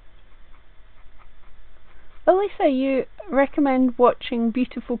 Lisa, you recommend watching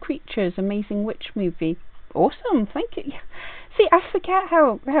Beautiful Creatures, Amazing Witch movie. Awesome, thank you. See, I forget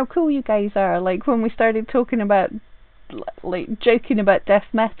how cool you guys are. Like when we started talking about, like joking about death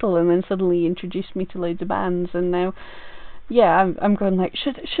metal, and then suddenly you introduced me to loads of bands, and now, yeah, I'm going like,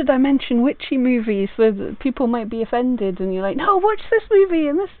 should I mention witchy movies so that people might be offended? And you're like, no, watch this movie,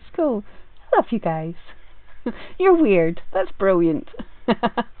 and this is cool. I love you guys. You're weird. That's brilliant.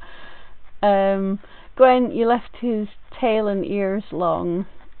 Gwen, you left his tail and ears long.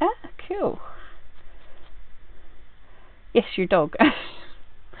 Ah, cool. Yes, your dog.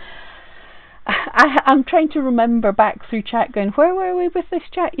 I'm trying to remember back through chat going, where were we with this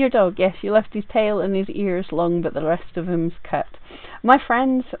chat? Your dog, yes, you left his tail and his ears long, but the rest of him's cut. My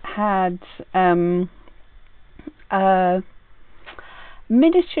friends had a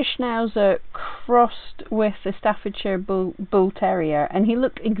miniature schnauzer crossed with a Staffordshire bull terrier, and he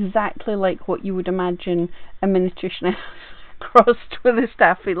looked exactly like what you would imagine a miniature schnauzer crossed with a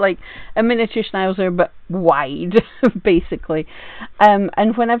Staffy, like a miniature schnauzer but wide, basically.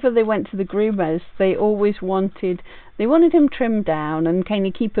 And whenever they went to the groomers, they always wanted him trimmed down and kind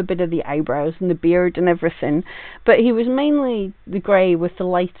of keep a bit of the eyebrows and the beard and everything, but he was mainly the grey with the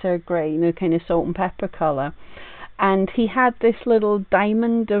lighter grey, you know, kind of salt and pepper colour. And he had this little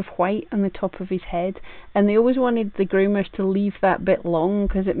diamond of white on the top of his head, and they always wanted the groomers to leave that bit long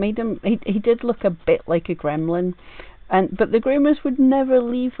because it made him, he did look a bit like a gremlin. But the groomers would never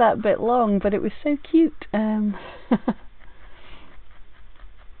leave that bit long, but it was so cute.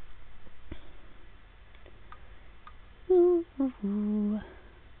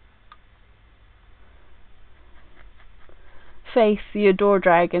 Faith, you adore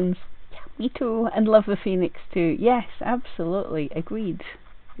dragons. Yeah, me too, and love the phoenix too. Yes, absolutely, agreed.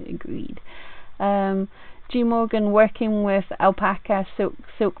 G. Morgan, working with alpaca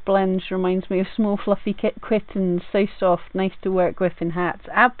silk blends reminds me of small fluffy kittens, so soft, nice to work with in hats.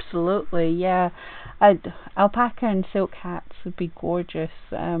 Absolutely, yeah. Alpaca and silk hats would be gorgeous.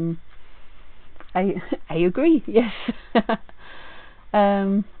 I agree, yes.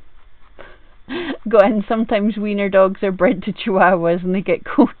 Gwen, sometimes wiener dogs are bred to chihuahuas and they get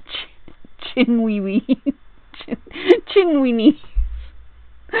called chin wee wee. Chin weenies.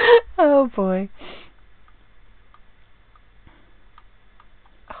 Oh boy.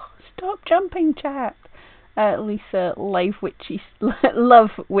 Stop jumping, chat. Lisa, live witchy,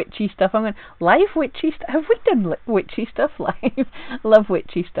 love witchy stuff. I'm going, live witchy stuff? Have we done witchy stuff live? Love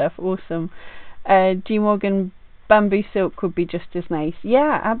witchy stuff, awesome. G. Morgan, bamboo silk would be just as nice.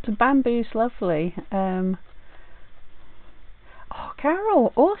 Yeah, bamboo's lovely. Oh,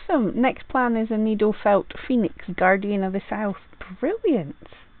 Carol, awesome. Next plan is a needle felt phoenix, guardian of the south. Brilliant.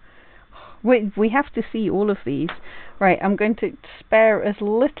 We have to see all of these. Right, I'm going to spare as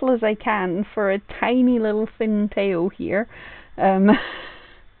little as I can for a tiny little thin tail here.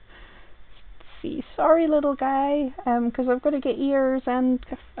 See, sorry little guy, because I've got to get ears, and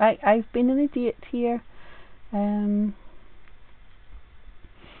I've been an idiot here.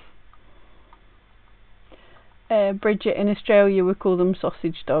 Bridget, in Australia we call them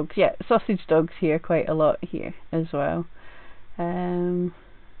sausage dogs. Yeah, sausage dogs here quite a lot here as well.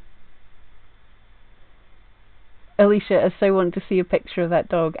 Alicia, I so want to see a picture of that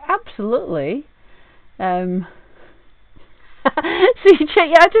dog. Absolutely. CJ,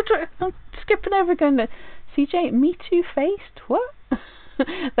 yeah, I'm skipping over going to CJ, me too faced? What?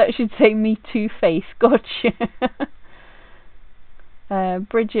 That should say me too faced. Gotcha.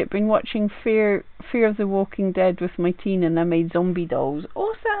 Bridget, been watching Fear of the Walking Dead with my teen, and I made zombie dolls.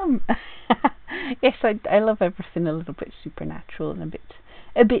 Awesome. Yes, I love everything a little bit supernatural and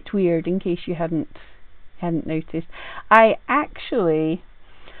a bit weird, in case you hadn't noticed. I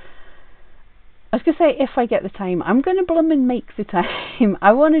was going to say, if I get the time, I'm going to bloomin' make the time.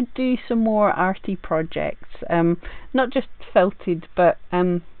 I want to do some more arty projects, not just felted, but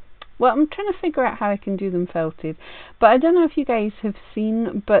well, I'm trying to figure out how I can do them felted. But I don't know if you guys have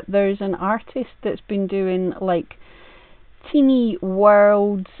seen, but there's an artist that's been doing like teeny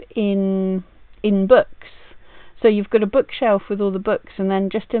worlds in books. So you've got a bookshelf with all the books, and then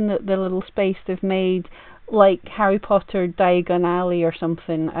just in the little space they've made like Harry Potter Diagon Alley or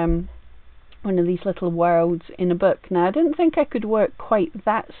something, one of these little worlds in a book. Now, I didn't think I could work quite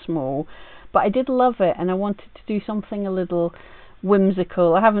that small, but I did love it, and I wanted to do something a little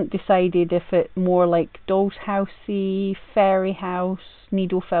whimsical. I haven't decided if it more like doll's housey, fairy house,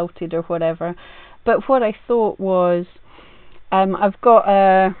 needle felted or whatever. But what I thought was, I've got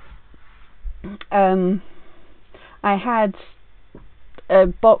I had a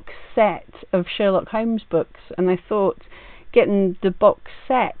box set of Sherlock Holmes books, and I thought getting the box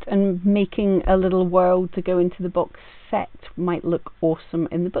set and making a little world to go into the box set might look awesome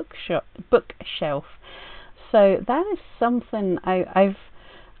in the bookshelf. So that is something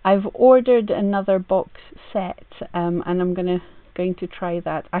I've ordered another box set, and I'm going to try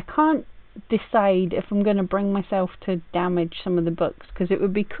that. I can't decide if I'm going to bring myself to damage some of the books, because it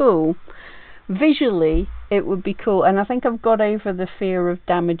would be cool. Visually, it would be cool, and I think I've got over the fear of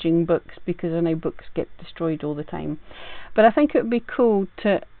damaging books, because I know books get destroyed all the time. But I think it would be cool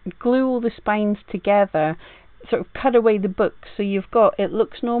to glue all the spines together, sort of cut away the book, so you've got, it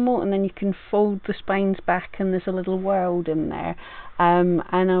looks normal, and then you can fold the spines back and there's a little world in there. And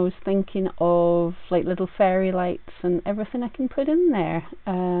I was thinking of like little fairy lights and everything I can put in there.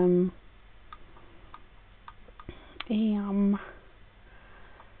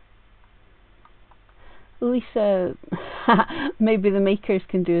 Lisa, maybe the makers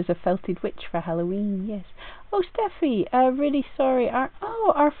can do as a felted witch for Halloween. Yes. Oh, Steffi, really sorry. Our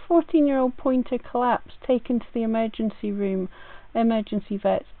 14-year-old pointer collapsed, taken to the emergency room, emergency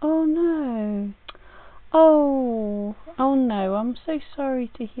vets. Oh no. Oh no. I'm so sorry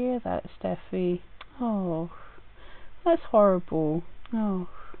to hear that, Steffi. Oh, that's horrible. Oh,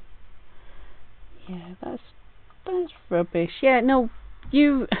 yeah, that's rubbish. Yeah, no.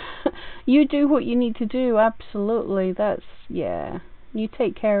 You do what you need to do, absolutely. That's, yeah, you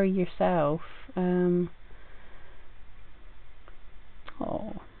take care of yourself.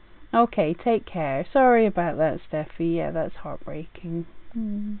 Oh, okay, take care. Sorry about that, Steffi. Yeah, that's heartbreaking.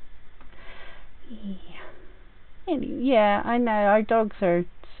 Yeah, I know, our dogs are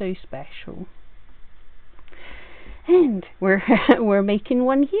so special. And we're making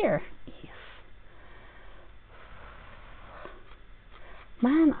one here.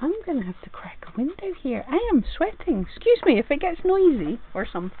 Man, I'm going to have to crack a window here. I am sweating. Excuse me if it gets noisy or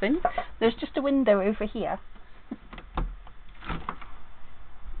something. There's just a window over here.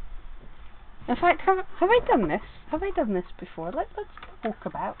 In fact, have I done this? Have I done this before? Let's walk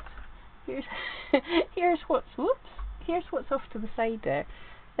about. Here's what's off to the side there.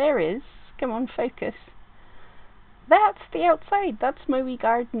 There is. Come on, focus. That's the outside. That's my wee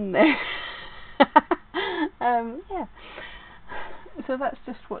garden there. Yeah. So that's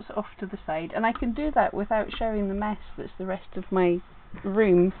just what's off to the side, and I can do that without showing the mess that's the rest of my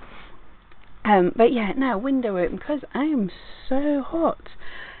room. But yeah, now window open because I am so hot.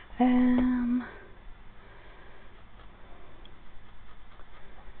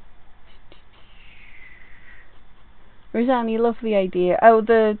 Roseanne, you love the idea. Oh,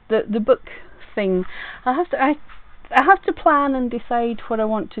 the book thing. I have to plan and decide what I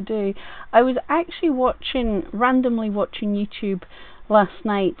want to do. I was actually randomly watching YouTube last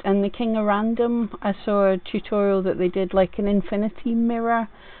night, and the king of random, I saw a tutorial that they did like an infinity mirror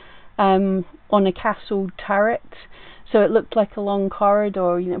on a castle turret. So it looked like a long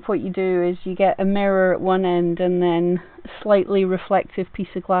corridor. You know, what you do is you get a mirror at one end and then a slightly reflective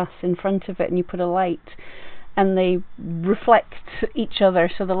piece of glass in front of it, and you put a light, and they reflect each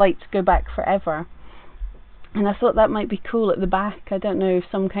other, so the lights go back forever. And I thought that might be cool at the back. I don't know,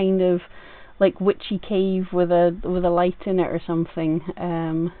 some kind of like witchy cave with a light in it or something.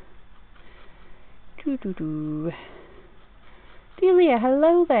 Delia,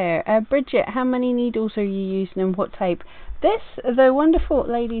 hello there. Bridget, how many needles are you using and what type? The wonderful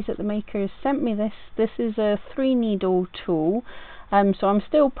ladies at the Makers sent me this. This is a 3-needle tool. So I'm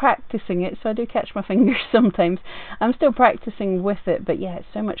still practicing it, so I do catch my fingers sometimes. I'm still practicing with it, but yeah, it's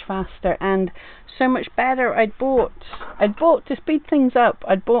so much faster and so much better. I'd bought to speed things up,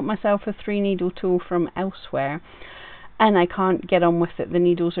 I'd bought myself a 3-needle tool from elsewhere, and I can't get on with it. The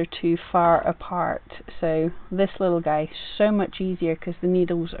needles are too far apart. So this little guy, so much easier because the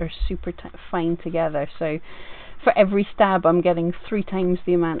needles are super fine together. So for every stab, I'm getting 3 times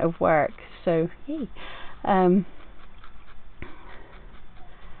the amount of work. So yay.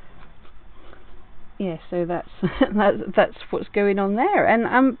 Yeah, so that's that's what's going on there,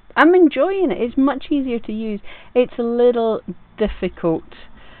 and I'm enjoying it. It's much easier to use. It's a little difficult,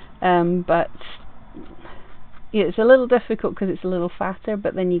 but yeah, it's a little difficult because it's a little fatter,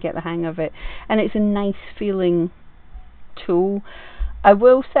 but then you get the hang of it, and it's a nice feeling tool. I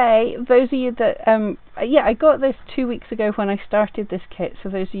will say, those of you that yeah, I got this 2 weeks ago when I started this kit, so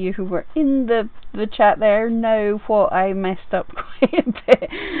those of you who were in the chat there know what I messed up quite a bit.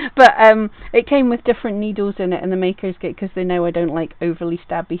 But it came with different needles in it, and the Makers kit, because they know I don't like overly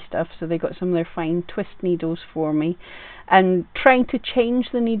stabby stuff, so they got some of their fine twist needles for me. And trying to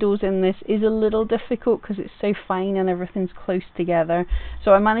change the needles in this is a little difficult because it's so fine and everything's close together.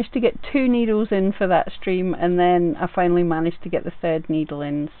 So I managed to get 2 needles in for that stream, and then I finally managed to get the 3rd needle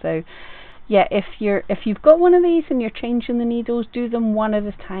in. So yeah, if you've got one of these and you're changing the needles, do them one at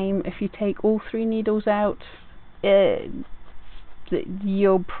a time. If you take all 3 needles out,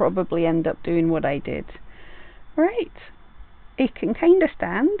 you'll probably end up doing what I did. Right, he can kind of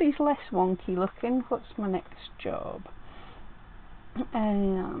stand. He's less wonky looking. What's my next job?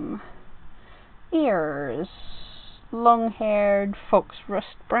 Ears, long-haired fox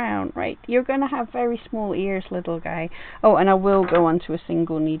rust brown. Right, you're going to have very small ears, little guy. Oh, and I will go on to a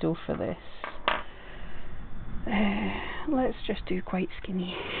single needle for this. Let's just do quite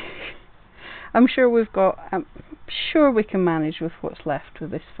skinny. I'm sure we can manage with what's left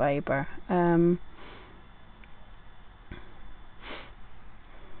with this fibre.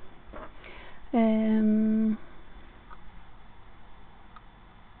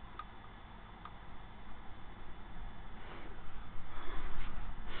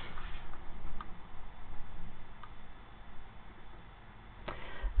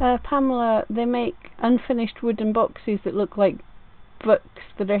 Pamela, they make unfinished wooden boxes that look like books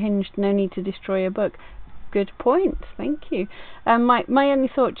that are hinged. No need to destroy a book. Good point, thank you. My only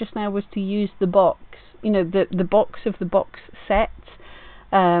thought just now was to use the box, you know, the box of the box set,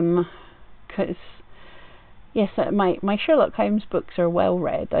 because yes, my Sherlock Holmes books are well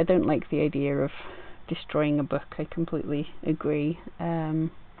read. I don't like the idea of destroying a book. I completely agree.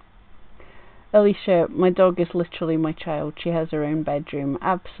 Alicia, my dog is literally my child. She has her own bedroom.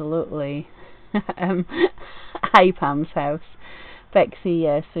 Absolutely. Hi, Pam's house. Bexy,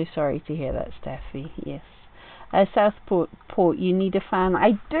 yeah, so sorry to hear that, Steffi. Yes. Southport, you need a fan.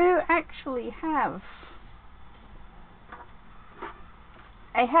 I do actually have.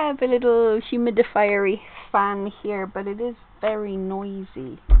 I have a little humidifier fan here, but it is very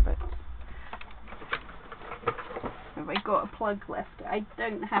noisy. But have I got a plug left? I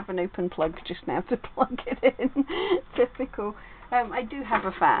don't have an open plug just now to plug it in. Typical. I do have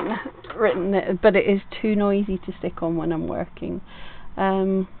a fan written, but it is too noisy to stick on when I'm working.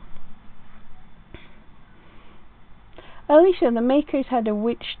 Alicia, the Makers had a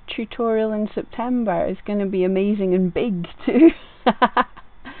witch tutorial in September. It's going to be amazing and big too. I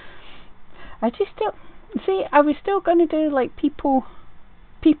was still going to do like people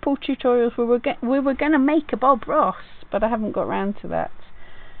tutorials where we were going to make a Bob Ross, but I haven't got round to that.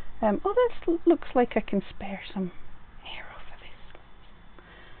 Oh, this looks like I can spare some hair off of this.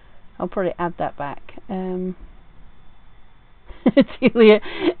 I'll probably add that back. Celia,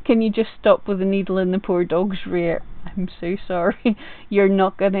 can you just stop with the needle in the poor dog's rear? I'm so sorry. You're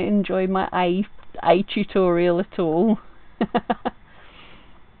not going to enjoy my eye eye tutorial at all.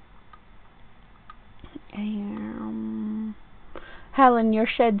 Helen, your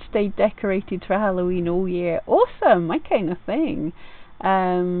shed stayed decorated for Halloween all year. Awesome, my kind of thing.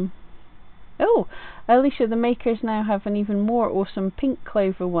 Oh, Alicia, the makers now have an even more awesome pink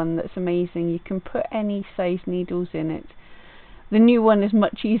clover one that's amazing. You can put any size needles in it. The new one is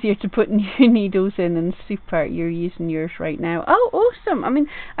much easier to put new needles in, and super, you're using yours right now. Oh, awesome. I mean,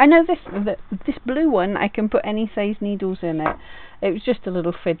 I know this blue one, I can put any size needles in it. It was just a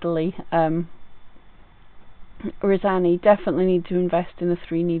little fiddly. Rosani, definitely need to invest in a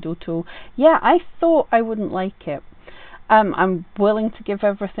 3-needle tool. Yeah, I thought I wouldn't like it. I'm willing to give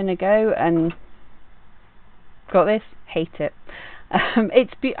everything a go, and got this, hate it.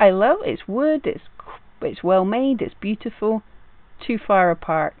 I love it's wood, it's well made, it's beautiful. Too far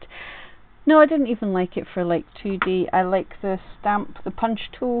apart. No, I didn't even like it for like 2D. I like the punch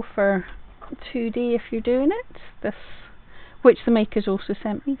tool for 2D if you're doing it. This, which the makers also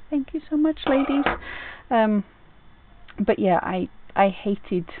sent me. Thank you so much, ladies. But yeah, I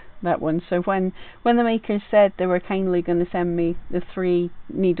hated that one. So when the makers said they were kindly going to send me the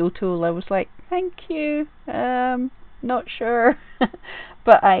 3-needle tool, I was like, thank you. Not sure,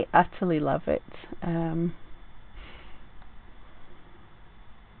 but I utterly love it.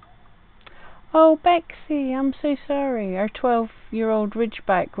 Oh, Bexy, I'm so sorry. Our 12-year-old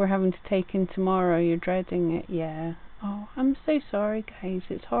Ridgeback we're having to take in tomorrow. You're dreading it, yeah. Oh, I'm so sorry, guys.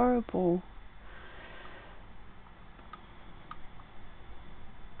 It's horrible.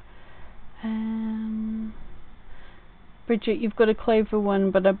 Bridget, you've got a clover one,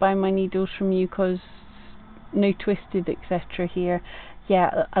 but I buy my needles from you because no twisted, etc. here.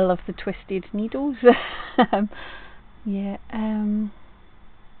 Yeah, I love the twisted needles. Yeah,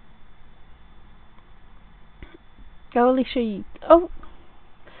 oh, Alicia, oh,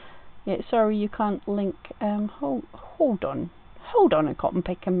 yeah, sorry, you can't link. Hold on a cotton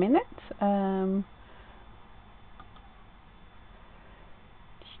pick a minute.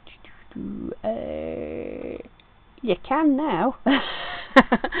 You can now.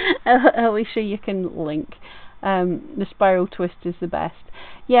 Alicia, you can link. The spiral twist is the best.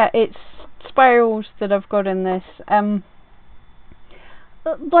 Yeah, it's spirals that I've got in this.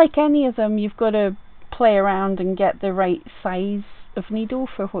 Like any of them, you've got to play around and get the right size of needle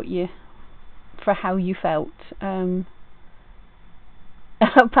for how you felt.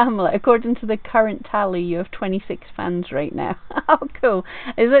 Pamela, according to the current tally, you have 26 fans right now. Oh, cool.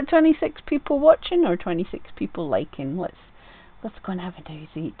 Is it 26 people watching or 26 people liking? Let's go and have a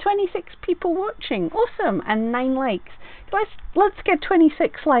nosy. 26 people watching. Awesome. And 9 likes. Let's get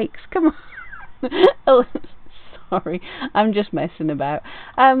 26 likes. Come on. Oh, sorry. I'm just messing about.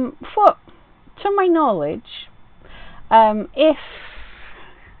 To my knowledge, if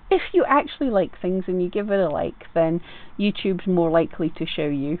you actually like things and you give it a like, then YouTube's more likely to show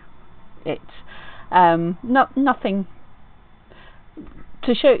you it. Nothing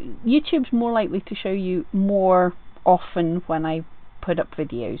to show. YouTube's more likely to show you more often when I put up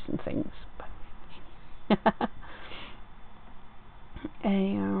videos and things.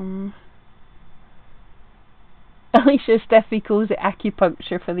 Alicia, Steffi calls it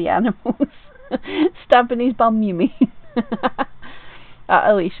acupuncture for the animals. Stabbing his bum, you mean?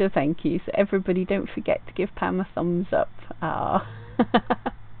 Alicia, thank you. So everybody, don't forget to give Pam a thumbs up.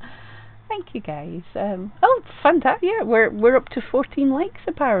 Thank you, guys. Oh, fantastic! Yeah, we're up to 14 likes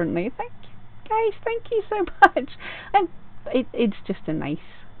apparently. Thank you, guys. Thank you so much. And it's just a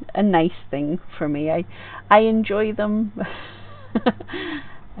nice thing for me. I enjoy them.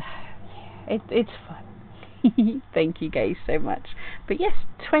 It's fun. Thank you, guys, so much. But yes,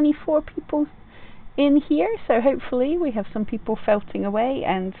 24 people in here, so hopefully we have some people felting away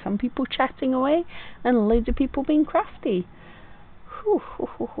and some people chatting away and loads of people being crafty.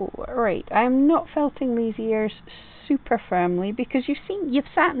 Right, I'm not felting these ears super firmly because you've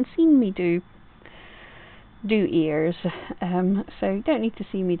sat and seen me do ears, so you don't need to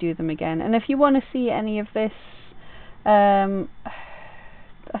see me do them again. And if you want to see any of this, I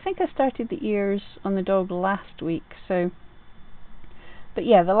think I started the ears on the dog last week, so. But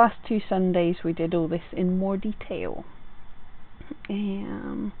yeah, the last 2 Sundays we did all this in more detail.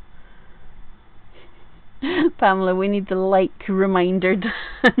 Pamela, we need the like reminder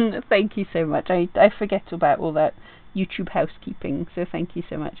done. Thank you so much. I forget about all that YouTube housekeeping, so thank you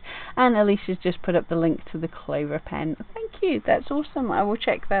so much. And Alicia's just put up the link to the clover pen. Thank you, that's awesome. I will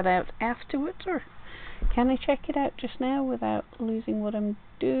check that out afterwards, or can I check it out just now without losing what I'm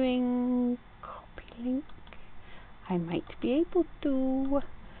doing? Copy link. I might be able to.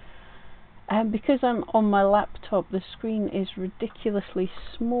 Because I'm on my laptop, the screen is ridiculously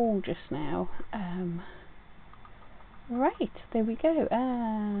small just now. Right, there we go.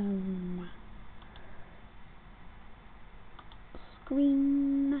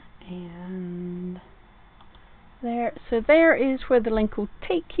 Screen, and there. So there is where the link will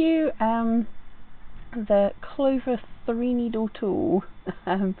take you. The Clover 3 needle tool.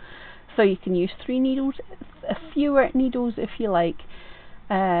 So you can use 3 needles, fewer needles if you like.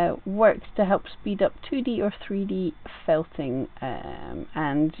 Works to help speed up 2D or 3D felting,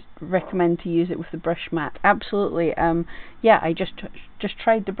 and recommend to use it with the brush mat. Absolutely. Yeah, I just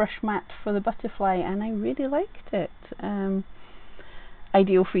tried the brush mat for the butterfly and I really liked it.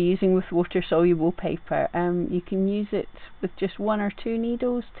 Ideal for using with water soluble paper. You can use it with just 1 or 2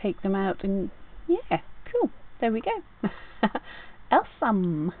 needles, take them out, and yeah, cool. There we go.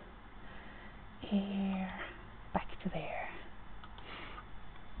 Awesome. Here, back to there.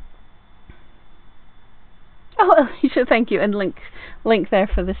 Oh, Alicia, thank you, and link there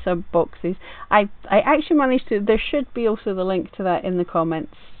for the sub boxes. I actually managed to. There should be also the link to that in the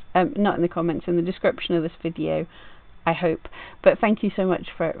comments. Not in the comments, in the description of this video, I hope. But thank you so much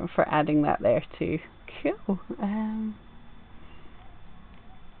for adding that there too. Cool.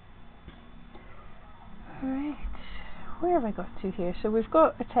 Alright, where have I got to here? So we've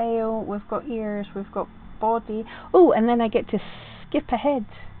got a tail, we've got ears, we've got body. Oh, and then I get to skip ahead.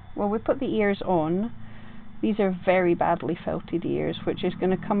 Well, we put the ears on. These are very badly felted ears, which is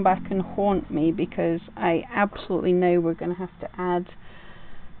going to come back and haunt me because I absolutely know we're going to have to add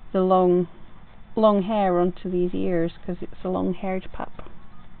the long hair onto these ears because it's a long-haired pup.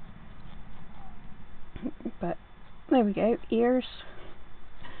 But there we go, ears.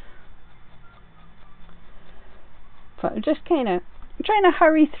 But I'm just kind of trying to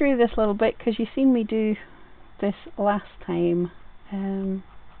hurry through this little bit because you've seen me do this last time.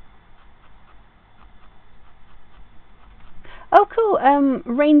 Oh cool,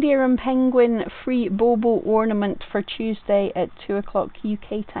 reindeer and penguin free Bobo ornament for Tuesday at 2 o'clock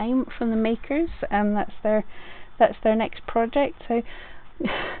UK time from the makers. That's their next project. So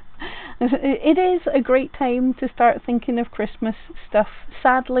it is a great time to start thinking of Christmas stuff.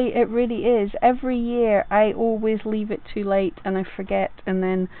 Sadly, it really is. Every year I always leave it too late and I forget, and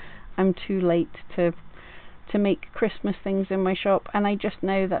then I'm too late to make Christmas things in my shop, and I just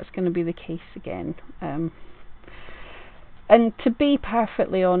know that's going to be the case again. And to be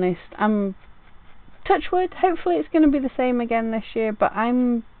perfectly honest, I'm, touch wood, hopefully it's going to be the same again this year, but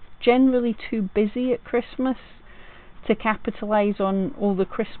I'm generally too busy at Christmas to capitalise on all the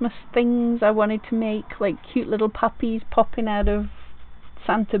Christmas things I wanted to make, like cute little puppies popping out of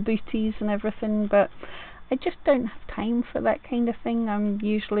Santa booties and everything, but I just don't have time for that kind of thing. I'm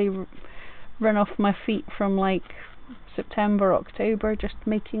usually run off my feet from like September, October, just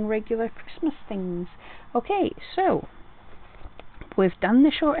making regular Christmas things. Okay, so we've done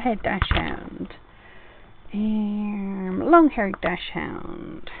the short-haired dachshund, long-haired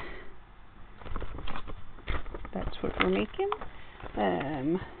dachshund. That's what we're making.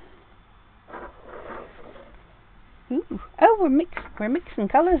 Ooh. Oh, we're mixing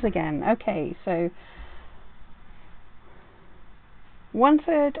colours again. Okay, so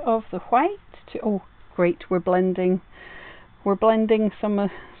 1/3 of the white to, oh great, we're blending some of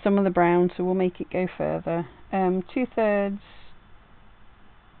the brown, so we'll make it go further. 2/3.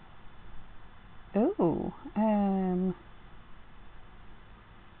 Oh,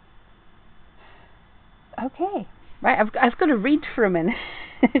 okay, right. I've got to read for a minute.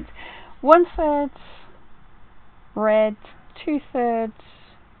 1/3 red, 2/3.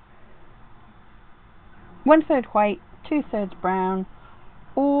 1/3 white, 2/3 brown.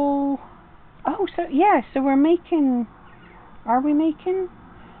 All. Oh, so yeah. So we're making. Are we making?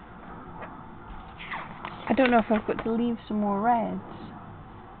 I don't know if I've got to leave some more reds,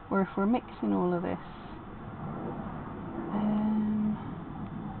 or if we're mixing all of this.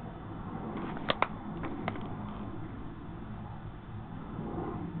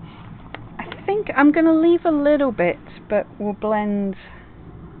 I think I'm going to leave a little bit, but we'll blend.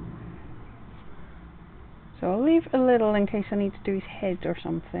 So I'll leave a little in case I need to do his head or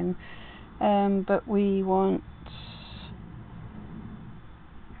something. But we want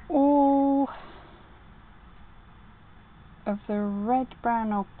all of the red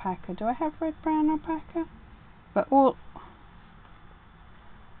brown alpaca. Do I have red brown alpaca? But all,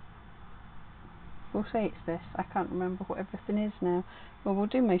 we'll say it's this. I can't remember what everything is now. Well, we'll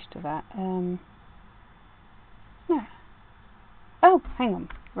do most of that. Yeah. Oh, hang on.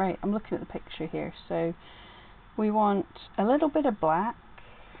 Right, I'm looking at the picture here. So we want a little bit of black.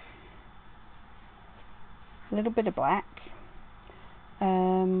 A little bit of black.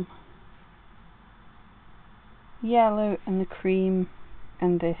 yellow and the cream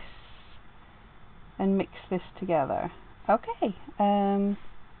and this, and mix this together. Okay.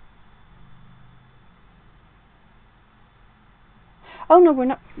 Oh no, we're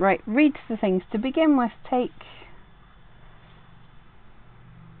not. Right, read the things. To begin with, take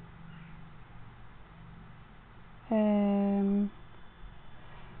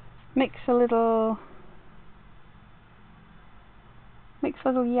mix a little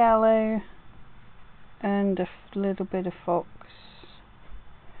yellow and a little bit of fox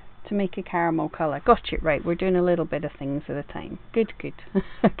to make a caramel colour. Got it right. We're doing a little bit of things at a time. Good, good.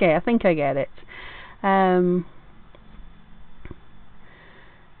 Okay, I think I get it.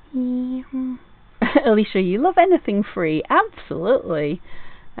 Alicia, you love anything free. Absolutely.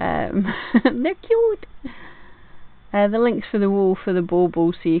 They're cute. The links for the wool for the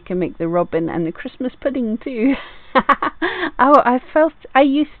bauble, so you can make the robin and the Christmas pudding too. Oh, I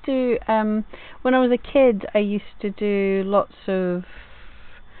used to, when I was a kid, I used to do lots of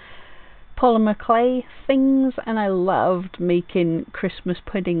polymer clay things, and I loved making Christmas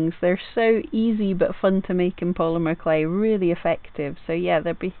puddings. They're so easy but fun to make in polymer clay, really effective. So yeah,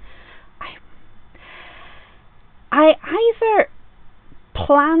 there'd be, I either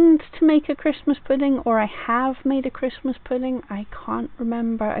planned to make a Christmas pudding or I have made a Christmas pudding. I can't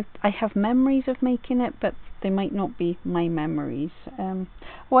remember. I have memories of making it, but they might not be my memories.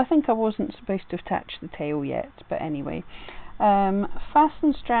 Well, I think I wasn't supposed to attach the tail yet, but anyway.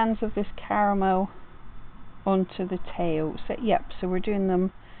 Fasten strands of this caramel onto the tail. So yep, so we're doing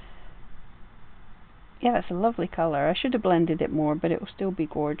them. Yeah, that's a lovely colour. I should have blended it more, but it will still be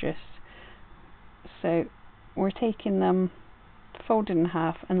gorgeous. So we're taking them, folded in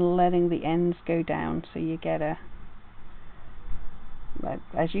half and letting the ends go down, so you get a,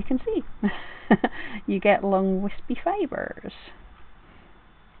 as you can see, you get long wispy fibres.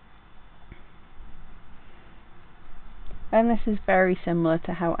 And this is very similar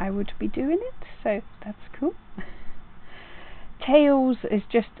to how I would be doing it, so that's cool. Tails is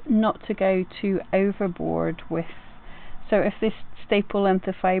just not to go too overboard with, so if this staple length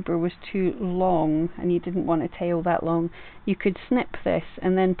of fibre was too long and you didn't want a tail that long, you could snip this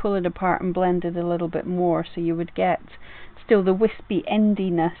and then pull it apart and blend it a little bit more, so you would get still the wispy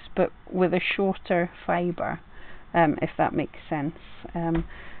endiness but with a shorter fibre, if that makes sense.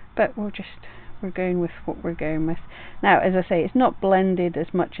 But we're going with what we're going with. Now, as I say, it's not blended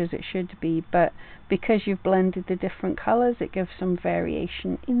as much as it should be, but because you've blended the different colours, it gives some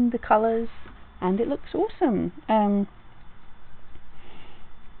variation in the colours and it looks awesome.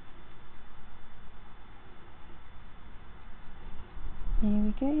 Here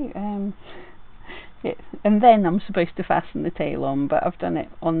we go. Yeah, and then I'm supposed to fasten the tail on, but I've done it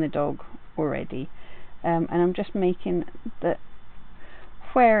on the dog already. And I'm just making the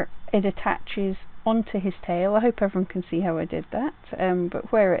where it attaches onto his tail. I hope everyone can see how I did that.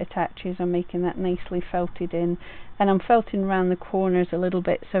 But where it attaches, I'm making that nicely felted in, and I'm felting around the corners a little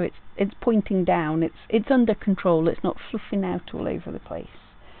bit, so it's pointing down. It's under control. It's not fluffing out all over the place.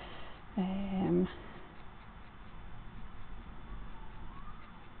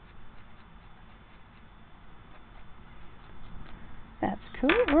 That's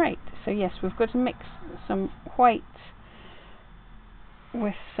cool. Right. So yes, we've got to mix some white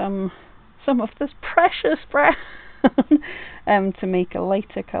with some of this precious brown to make a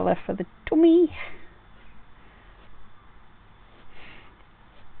lighter colour for the tummy.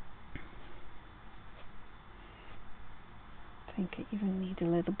 I think I even need a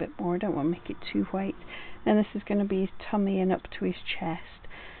little bit more. I don't want to make it too white. And this is going to be his tummy and up to his chest.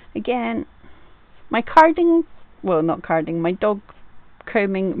 Again, my carding, well, not carding, my dog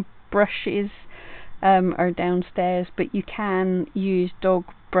combing brushes are downstairs, but you can use dog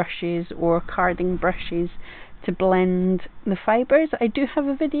brushes or carding brushes to blend the fibres. I do have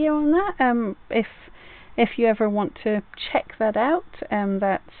a video on that, if you ever want to check that out.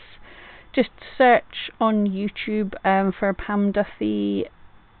 That's just search on YouTube for Pam Duthie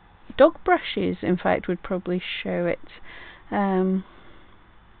dog brushes. In fact, would probably show it.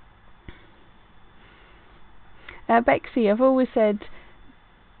 Bexy, I've always said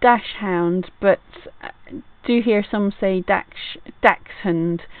Dachshund, but do hear some say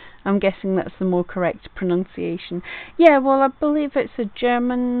Dachshund. I'm guessing that's the more correct pronunciation. Yeah, well, I believe it's a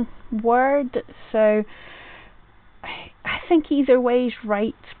German word, so I think either way's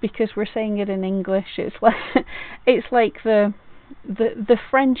right because we're saying it in English. It's like the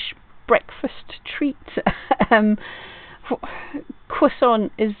French breakfast treat.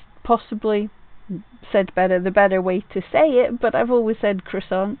 Croissant is possibly said better, the better way to say it, but I've always said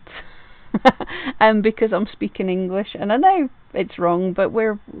croissant. Because I'm speaking English, and I know it's wrong, but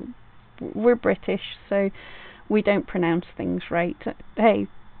we're British, so we don't pronounce things right. Hey,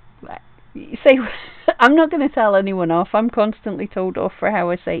 say, I'm not going to tell anyone off. I'm constantly told off for how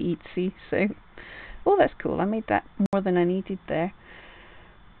I say Itsy, so... Oh, that's cool. I made that more than I needed there.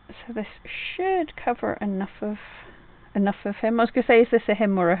 So this should cover enough of him. I was going to say, is this a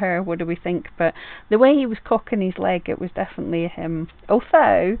him or a her? What do we think? But the way he was cocking his leg, it was definitely a him.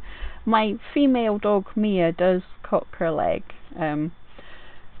 Although, my female dog, Mia, does cock her leg.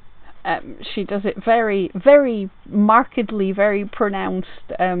 She does it very, very markedly, very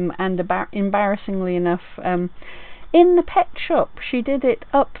pronounced, and embarrassingly enough, in the pet shop, she did it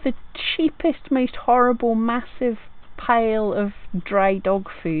up the cheapest, most horrible, massive pile of dry dog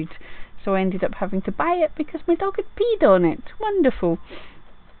food. So I ended up having to buy it because my dog had peed on it. Wonderful.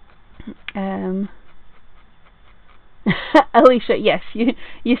 Alicia, yes,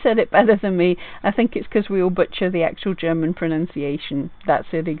 you said it better than me. I think it's because we all butcher the actual German pronunciation. That's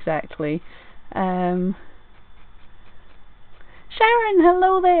it exactly. Sharon,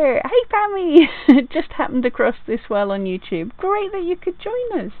 hello there. Hey, Pammy. Just happened across this well on YouTube. Great that you could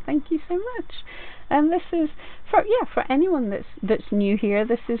join us. Thank you so much. And this is for anyone that's new here.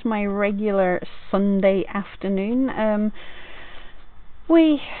 This is my regular Sunday afternoon.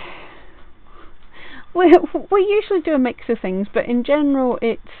 We usually do a mix of things, but in general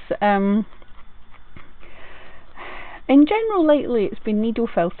lately it's been needle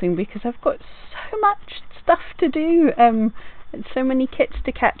felting because I've got so much stuff to do. So many kits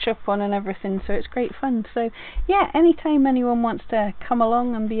to catch up on and everything, so it's great fun. So yeah, anytime anyone wants to come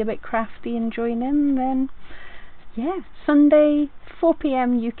along and be a bit crafty and join in, then yeah, Sunday 4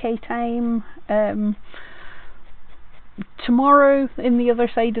 PM UK time, tomorrow in the other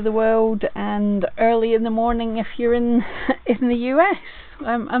side of the world, and early in the morning if you're in the US.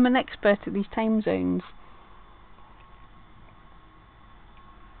 I'm an expert at these time zones.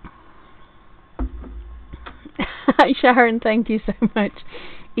 Hi Sharon, thank you so much.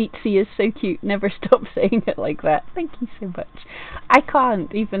 Itsy is so cute, never stop saying it like that. Thank you so much. I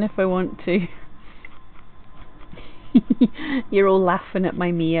can't, even if I want to. You're all laughing at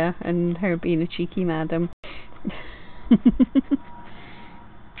my Mia and her being a cheeky madam.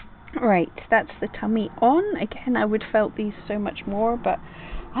 Right, that's the tummy on. Again, I would felt these so much more, but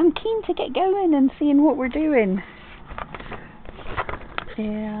I'm keen to get going and seeing what we're doing.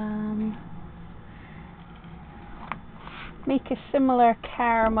 Make a similar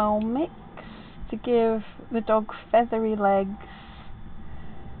caramel mix to give the dog feathery legs.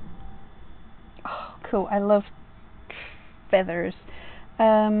 Oh, cool. I love feathers.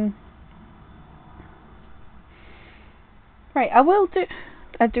 Right,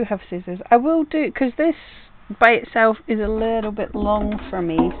 I do have scissors. I will do, because this by itself is a little bit long for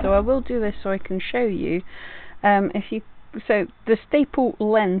me, so I will do this so I can show you. So the staple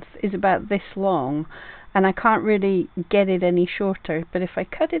length is about this long, and I can't really get it any shorter, but if I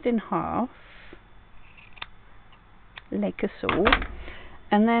cut it in half, like so,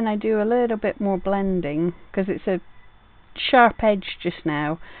 and then I do a little bit more blending, because it's a sharp edge just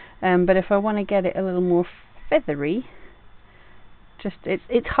now, but if I want to get it a little more feathery,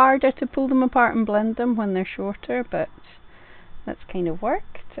 it's harder to pull them apart and blend them when they're shorter, but that's kind of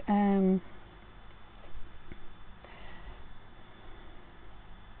worked.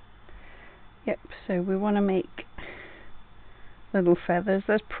 Yep, so we want to make little feathers.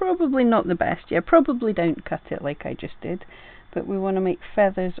 That's probably not the best. Yeah, probably don't cut it like I just did, but we want to make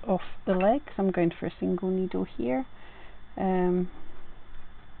feathers off the legs. I'm going for a single needle here.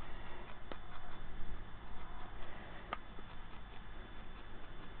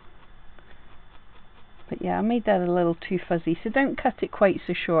 But yeah, I made that a little too fuzzy, so don't cut it quite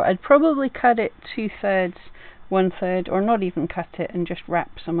so short. I'd probably cut it 2/3, 1/3, or not even cut it and just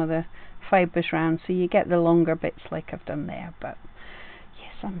wrap some of the fibres round so you get the longer bits like I've done there. But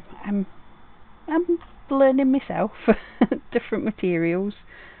yes, I'm learning myself different materials.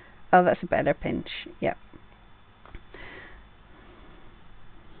 Oh, that's a better pinch. Yep.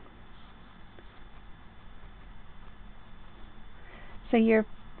 So you're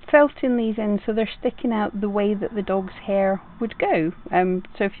felting these in so they're sticking out the way that the dog's hair would go.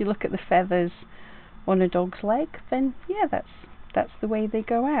 So if you look at the feathers on a dog's leg, then yeah, that's the way they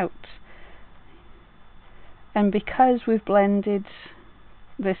go out. And because we've blended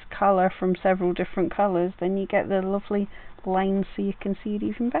this colour from several different colours, then you get the lovely lines so you can see it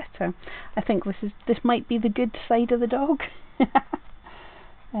even better. I think this might be the good side of the dog.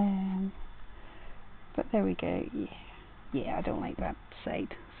 But there we go. Yeah, I don't like that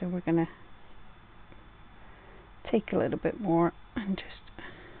side, so we're gonna take a little bit more and just,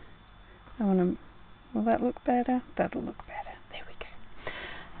 will that look better? That'll look better. There we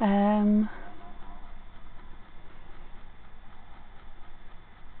go.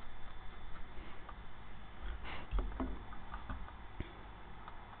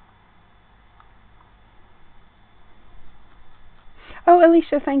 Oh,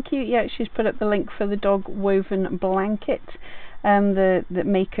 Alicia, thank you. Yeah, she's put up the link for the dog woven blanket that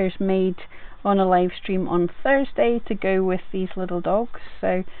makers made on a live stream on Thursday to go with these little dogs.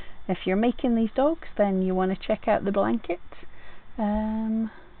 So if you're making these dogs, then you want to check out the blanket.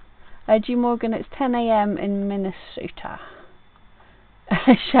 G. Morgan, it's 10 a.m. in Minnesota.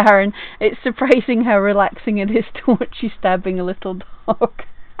 Sharon, it's surprising how relaxing it is to watch you stabbing a little dog.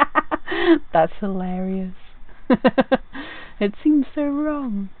 That's hilarious. It seems so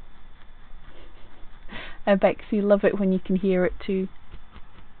wrong. Bexy, love it when you can hear it too.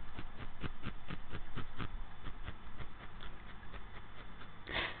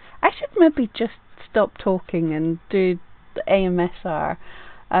 I should maybe just stop talking and do the AMSR,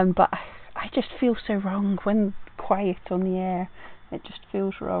 but I just feel so wrong when quiet on the air. It just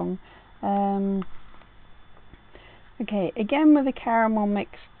feels wrong. Okay, again with the caramel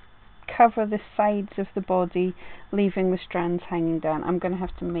mix, cover the sides of the body, leaving the strands hanging down. I'm going to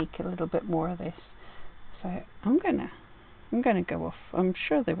have to make a little bit more of this. So I'm gonna go off. I'm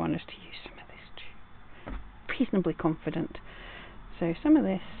sure they want us to use some of this too. Reasonably confident. So some of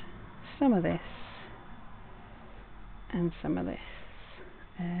this, and some of this.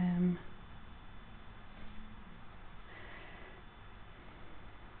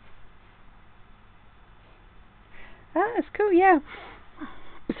 That's cool, yeah.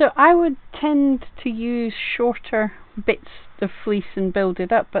 So I would tend to use shorter bits of fleece and build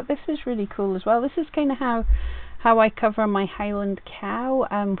it up, but this is really cool as well. This is kind of how I cover my Highland cow,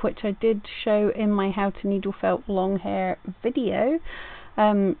 which I did show in my How to Needle Felt Long Hair video.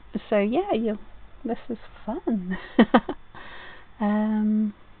 So yeah, this is fun.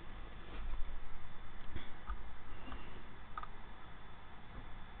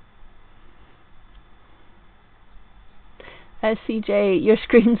 CJ, your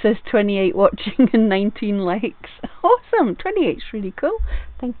screen says 28 watching and 19 likes. Awesome, 28's really cool.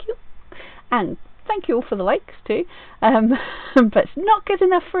 Thank you. And thank you all for the likes too. But it's not good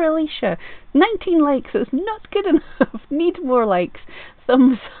enough for Alicia. 19 likes is not good enough. Need more likes.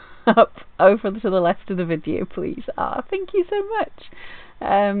 Thumbs up over to the left of the video, please. Thank you so much.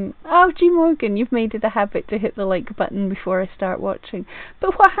 G. Morgan, you've made it a habit to hit the like button before I start watching.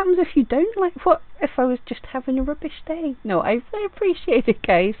 But what happens if you don't like? What if I was just having a rubbish day? No, I appreciate it,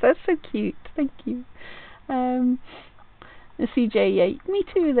 guys. That's so cute. Thank you. CJ, yeah, me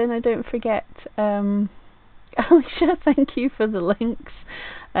too. Then I don't forget. Alicia, thank you for the links.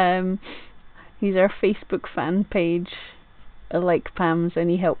 He's our Facebook fan page. Like Pam's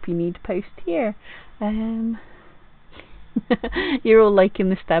Any Help You Need post here. You're all liking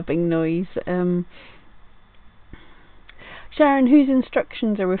the stabbing noise. Sharon, whose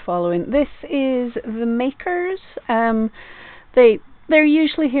instructions are we following? This is the makers. They're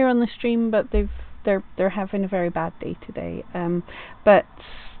usually here on the stream, but they're having a very bad day today. But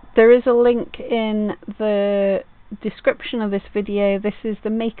there is a link in the description of this video. This is the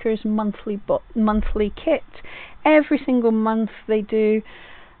makers monthly kit. Every single month they do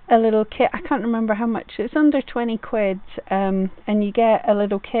a little kit. I can't remember how much. It's under 20 quid, and you get a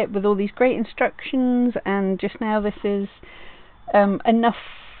little kit with all these great instructions. And just now this is enough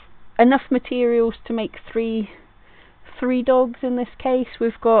materials to make three dogs in this case.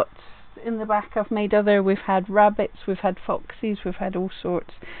 We've got in the back, I've made we've had rabbits, we've had foxes, we've had all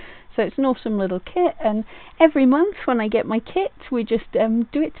sorts. So it's an awesome little kit, and every month when I get my kit, we just do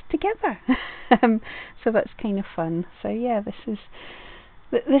it together. So that's kind of fun. So yeah, this is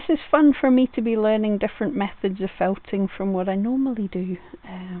fun for me to be learning different methods of felting from what I normally do.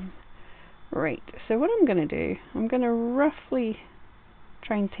 Right, so what I'm going to do, I'm going to roughly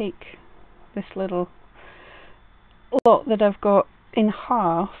try and take this little lot that I've got in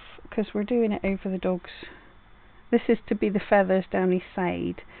half, because we're doing it over the dog's. This is to be the feathers down his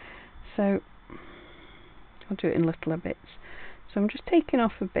side. So I'll do it in littler bits. So I'm just taking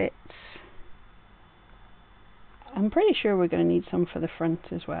off a bit. I'm pretty sure we're going to need some for the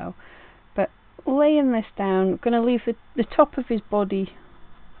front as well. But laying this down, I'm going to leave the top of his body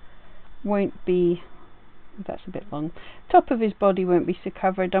won't be, that's a bit long, top of his body won't be so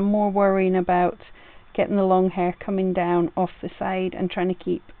covered. I'm more worrying about getting the long hair coming down off the side and trying to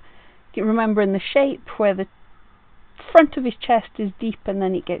keep remembering the shape where the front of his chest is deep and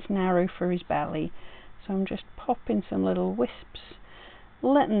then it gets narrow for his belly. So I'm just popping some little wisps,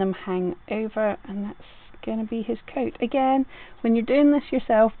 letting them hang over, and that's going to be his coat. Again, when you're doing this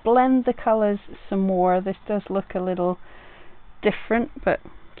yourself, blend the colours some more. This does look a little different, but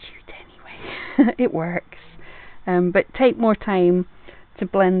cute anyway. It works. But take more time to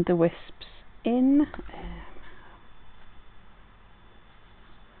blend the wisps in.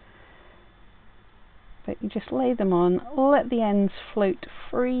 But you just lay them on, let the ends float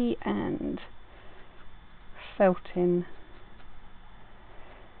free and felt in.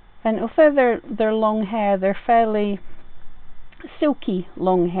 And although they're long hair, they're fairly silky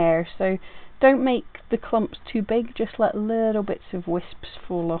long hair, so don't make the clumps too big, just let little bits of wisps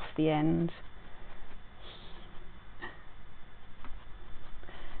fall off the ends.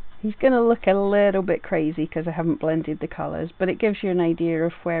 He's going to look a little bit crazy because I haven't blended the colours, but it gives you an idea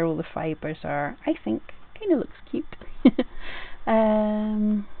of where all the fibres are. I think kind of looks cute.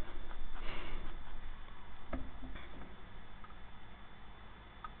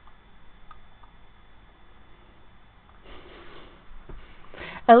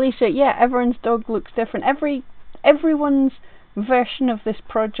 Alicia, yeah, everyone's dog looks different. Everyone's version of this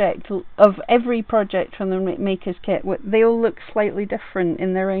project, of every project from the Maker's Kit, they all look slightly different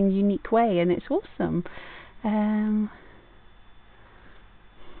in their own unique way, and it's awesome.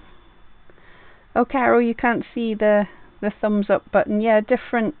 Oh, Carol, you can't see the thumbs up button. Yeah,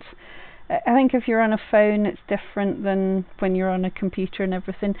 different. I think if you're on a phone, it's different than when you're on a computer and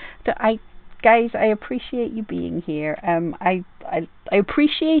everything. Guys, I appreciate you being here. I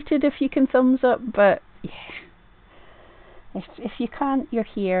appreciate it if you can thumbs up, but yeah. If you can't, you're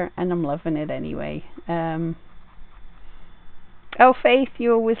here, and I'm loving it anyway. Oh, Faith,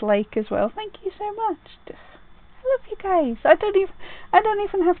 you always like as well. Thank you so much. I love you guys. I don't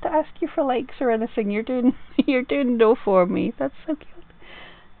even have to ask you for likes or anything. You're doing it all for me. That's so cute.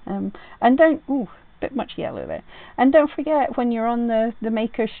 And don't bit much yellow there. And don't forget, when you're on the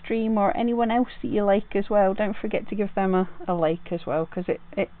Maker stream or anyone else that you like as well, don't forget to give them a like as well, because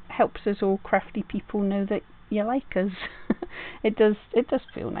it helps us all crafty people know that you like us. It does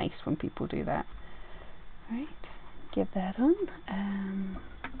feel nice when people do that. Right, give that on.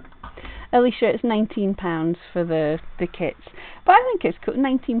 Alicia, it's £19 for the kits, but I think it's cool.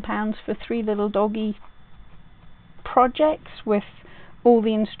 £19 for 3 little doggy projects with all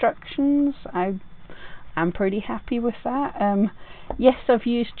the instructions. I'm pretty happy with that. Yes, I've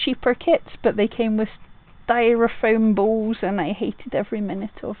used cheaper kits, but they came with styrofoam balls, and I hated every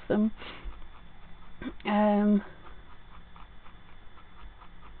minute of them.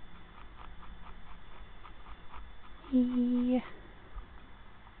 Yeah.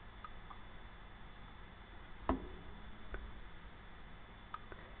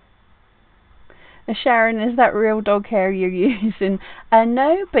 Sharon, is that real dog hair you're using?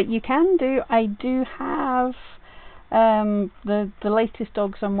 No, but you can do. I do have the latest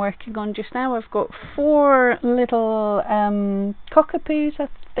dogs I'm working on just now. I've got 4 little cockapoos, I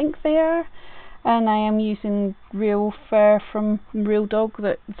think they are, and I am using real fur from real dog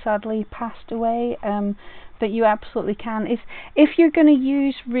that sadly passed away. But you absolutely can. If you're going to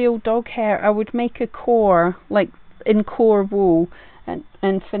use real dog hair, I would make a core, like in core wool,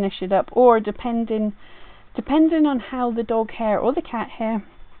 and finish it up, or depending on how the dog hair or the cat hair,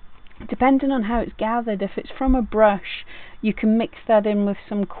 depending on how it's gathered, if it's from a brush, you can mix that in with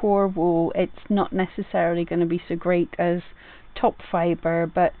some core wool. It's not necessarily going to be so great as top fibre,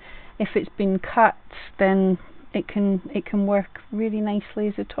 but if it's been cut, then it can work really nicely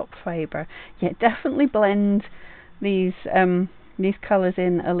as a top fibre. Yeah, definitely blend these colours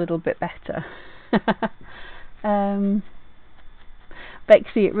in a little bit better.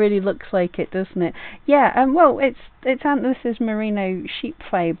 Bexy, it really looks like it, doesn't it? Yeah, well, it's this is merino sheep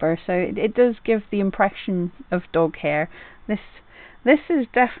fibre, so it does give the impression of dog hair. This is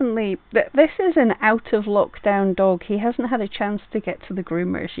definitely, this is an out of lockdown dog. He hasn't had a chance to get to the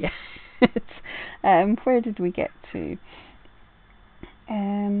groomers yet. Where did we get to?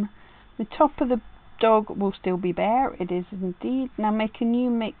 The top of the dog will still be bare. It is indeed. Now make a new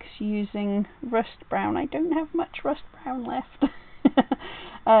mix using rust brown. I don't have much rust brown left.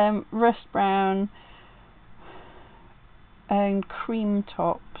 Rust brown and cream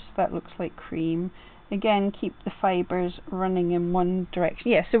tops. That looks like cream. Again, keep the fibres running in one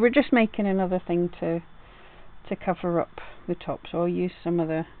direction. Yeah, so we're just making another thing to cover up the top. So I'll use some of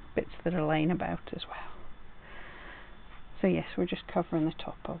the bits that are lying about as well. So yes, we're just covering the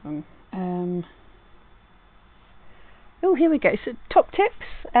top of them. Oh, here we go. So top tips.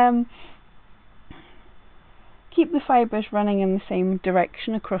 Keep the fibres running in the same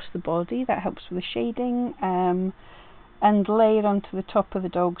direction across the body. That helps with the shading. And lay it onto the top of the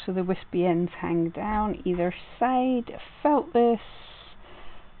dog so the wispy ends hang down either side. Felt this.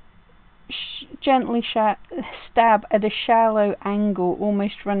 Gently stab at a shallow angle,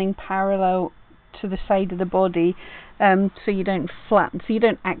 almost running parallel to the side of the body, so you don't flatten. So you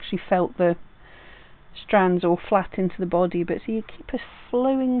don't actually felt the strands all flat into the body, but so you keep a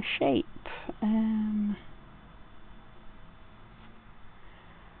flowing shape.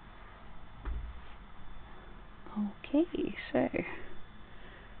 Okay, so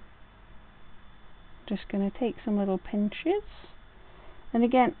just going to take some little pinches, and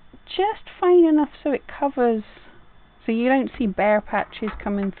again, just fine enough so it covers, so you don't see bare patches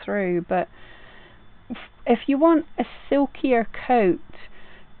coming through. But if you want a silkier coat,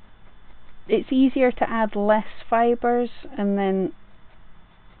 it's easier to add less fibres and then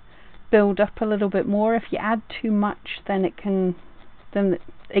build up a little bit more. If you add too much, then it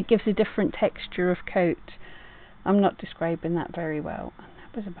gives a different texture of coat. I'm not describing that very well.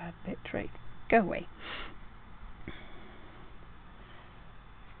 That was a bad bit, right? Go away.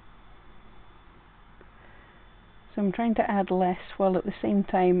 So I'm trying to add less while at the same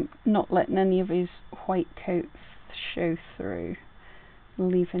time not letting any of his white coat show through.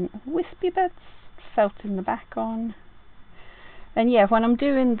 Leaving wispy bits, felt in the back on. And yeah, when I'm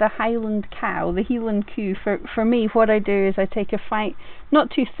doing the Highland cow, the Highland coo, for me, what I do is I take a fine, not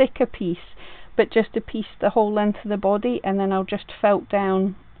too thick a piece, but just a piece the whole length of the body, and then I'll just felt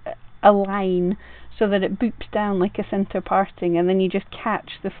down a line so that it boops down like a centre parting, and then you just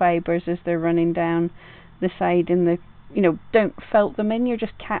catch the fibres as they're running down the side in the, you know, don't felt them in, you're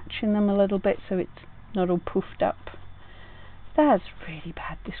just catching them a little bit so it's not all poofed up. That's really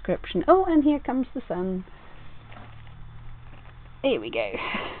bad description. Oh, and here comes the sun. Here we go.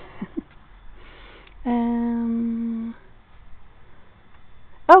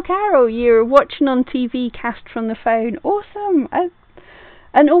 Oh, Carol, you're watching on TV cast from the phone. Awesome.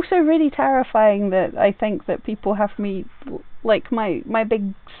 And also really terrifying that I think that people have me, like my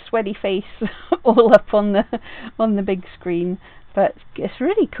big sweaty face all up on the big screen. But it's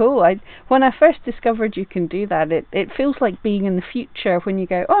really cool. When I first discovered you can do that, it feels like being in the future when you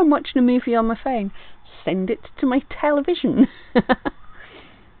go, oh, I'm watching a movie on my phone. Send it to my television.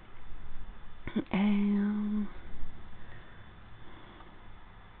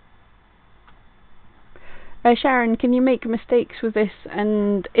 Sharon, can you make mistakes with this?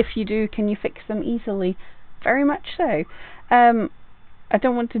 And if you do, can you fix them easily? Very much so. I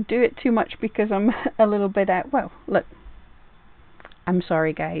don't want to do it too much because I'm a little bit out. Well, look. I'm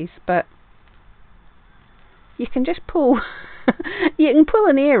sorry guys, but you can just pull you can pull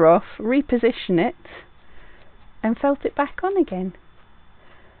an ear off, reposition it and felt it back on again.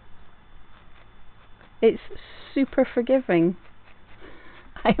 It's super forgiving.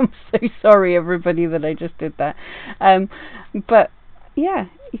 I am so sorry everybody that I just did that. But yeah,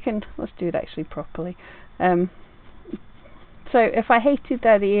 you can, let's do it actually properly. So if I hated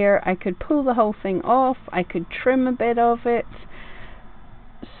that ear, I could pull the whole thing off, I could trim a bit of it.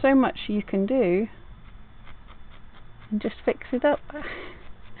 So much you can do and just fix it up.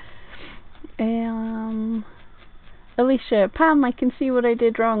 Alicia, Pam, I can see what I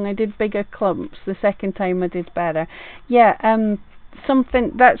did wrong. I did bigger clumps. The second time I did better. Yeah,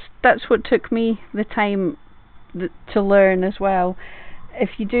 something that's what took me the time to learn as well.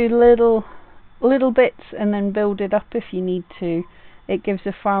 If you do little bits and then build it up if you need to, it gives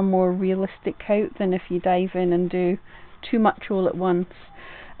a far more realistic coat than if you dive in and do too much all at once.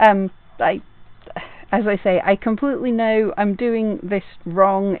 As I say, I completely know I'm doing this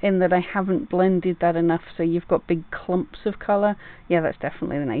wrong in that I haven't blended that enough, so you've got big clumps of colour. Yeah, that's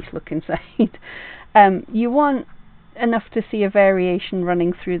definitely a nice looking side. You want enough to see a variation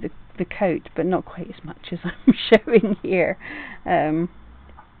running through the coat, but not quite as much as I'm showing here. They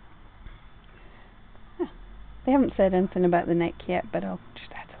haven't said anything about the neck yet, but I'll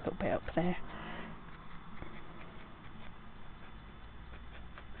just add a little bit up there.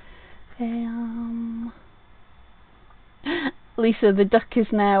 Lisa, the duck is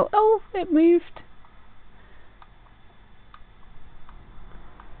now... Oh, it moved.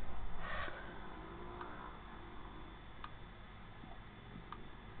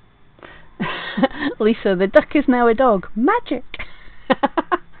 Lisa, the duck is now a dog. Magic!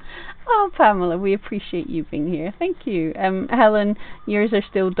 Oh, Pamela, we appreciate you being here. Thank you. Helen, yours are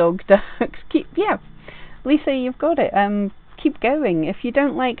still dog ducks. Yeah, Lisa, you've got it. Keep going. If you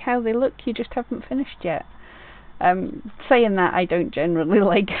don't like how they look, you just haven't finished yet. Saying that, I don't generally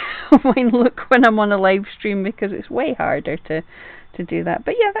like how mine look when I'm on a live stream because it's way harder to do that.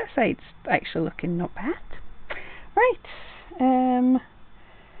 But yeah, that side's actually looking not bad. Right.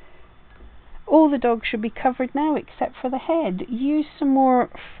 All the dogs should be covered now except for the head. Use some more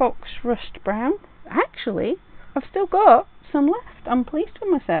fox rust brown. Actually, I've still got some left. I'm pleased with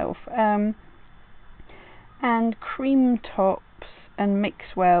myself. And cream tops and mix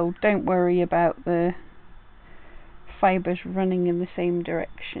well. Don't worry about the fibres running in the same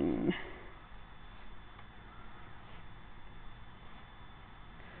direction.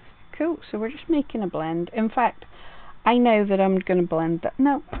 Cool, so we're just making a blend. In fact, I know that I'm going to blend that.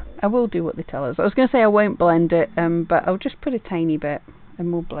 No, I will do what they tell us. I was going to say I won't blend it, but I'll just put a tiny bit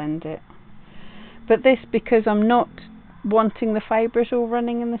and we'll blend it. But this, because I'm not wanting the fibres all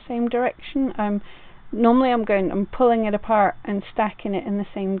running in the same direction, normally I'm pulling it apart and stacking it in the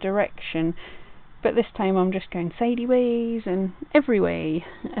same direction. But this time I'm just going sideways and every way.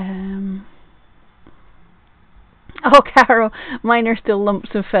 Oh, Carol, mine are still lumps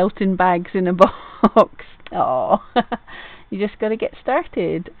of felt in bags in a box. Oh, you just got to get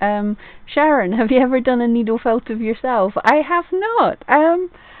started. Sharon, have you ever done a needle felt of yourself? I have not.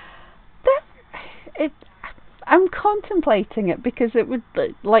 I'm contemplating it because it would,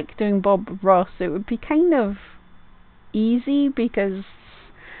 like doing Bob Ross, it would be kind of easy because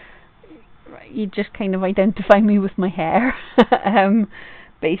you just kind of identify me with my hair,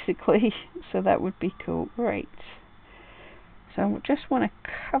 basically. So that would be cool. Right. So I just want to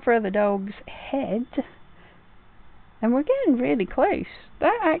cover the dog's head. And we're getting really close.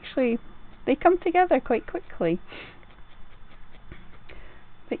 That actually, they come together quite quickly.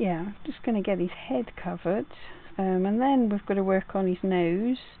 But yeah, I'm just going to get his head covered. And then we've got to work on his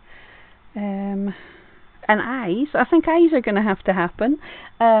nose. And eyes. I think eyes are going to have to happen.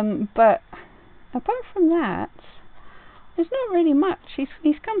 But apart from that, there's not really much.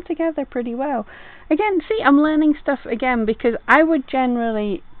 He's come together pretty well. Again, see, I'm learning stuff again because I would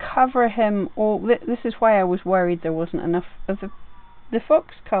generally cover him all. This is why I was worried there wasn't enough of the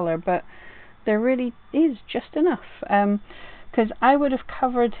fox colour, but there really is just enough. Because I would have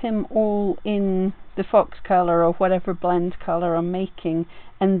covered him all in the fox colour or whatever blend colour I'm making,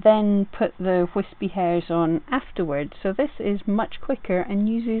 and then put the wispy hairs on afterwards. So this is much quicker and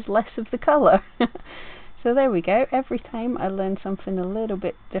uses less of the colour. So there we go. Every time I learn something a little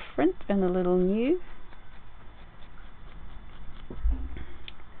bit different and a little new.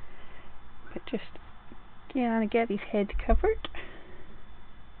 But just get his head covered.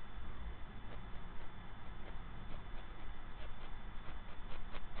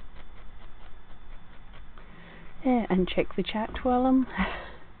 Yeah, and check the chat while I'm...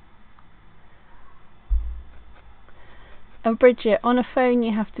 And Bridget, on a phone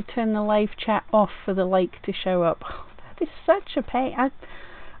you have to turn the live chat off for the like to show up. Oh, that is such a pain.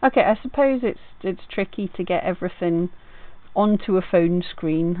 Okay, I suppose it's tricky to get everything onto a phone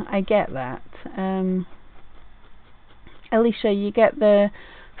screen. I get that. Alicia, you get the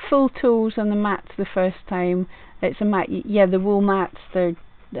full tools and the mats the first time. It's a mat. Yeah, the wool mats. They're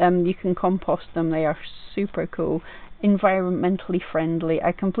you can compost them. They are super cool, environmentally friendly.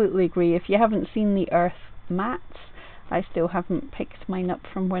 I completely agree. If you haven't seen the earth mats, I still haven't picked mine up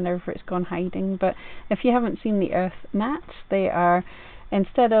from whenever it's gone hiding, but if you haven't seen the earth mats, they are,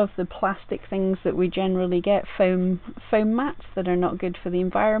 instead of the plastic things that we generally get, foam mats that are not good for the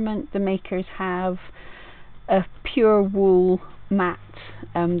environment. The makers have a pure wool mat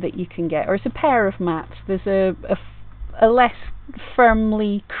that you can get, or it's a pair of mats. There's a less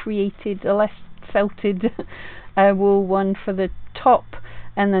firmly created, a less felted wool one for the top,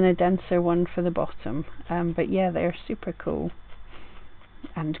 and then a denser one for the bottom. But yeah, they're super cool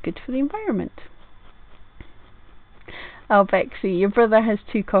and good for the environment. Oh, Bexy, your brother has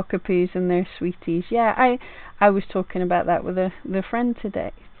 2 cockapoos and they're sweeties. Yeah, I was talking about that with a friend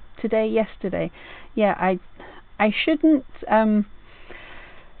yesterday. Yeah, I shouldn't.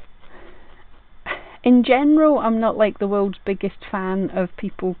 In general, I'm not like the world's biggest fan of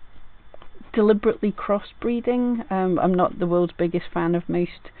people deliberately crossbreeding. I'm not the world's biggest fan of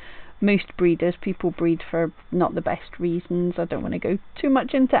most breeders. People breed for not the best reasons. I don't want to go too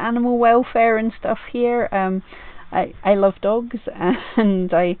much into animal welfare and stuff here. I love dogs,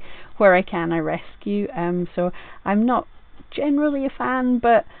 and where I can I rescue. So I'm not generally a fan,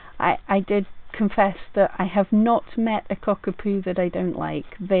 but I did confess that I have not met a cockapoo that I don't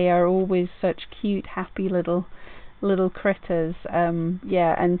like. They are always such cute, happy little critters.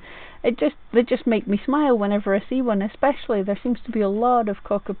 Yeah, and they just make me smile whenever I see one. Especially, there seems to be a lot of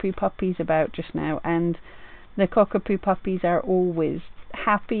cockapoo puppies about just now, and the cockapoo puppies are always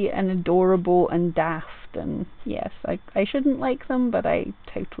happy and adorable and daft. And yes, I shouldn't like them, but I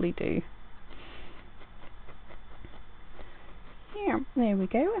totally do. Here, there we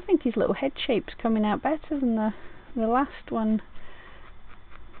go. I think his little head shape's coming out better than the last one.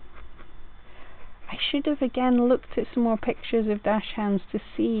 I should have again looked at some more pictures of dachshunds to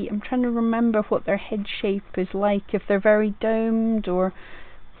see. I'm trying to remember what their head shape is like, if they're very domed or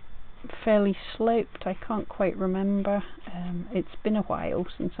fairly sloped. I can't quite remember. It's been a while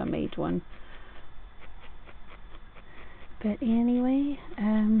since I made one. But anyway,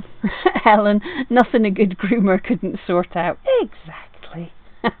 Helen, nothing a good groomer couldn't sort out. Exactly.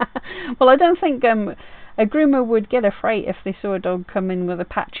 Well, I don't think a groomer would get a fright if they saw a dog come in with the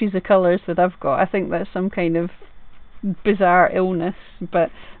patches of colours that I've got. I think that's some kind of bizarre illness, but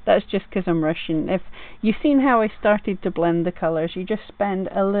that's just because I'm Russian. If you've seen how I started to blend the colours, you just spend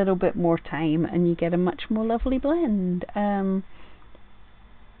a little bit more time and you get a much more lovely blend.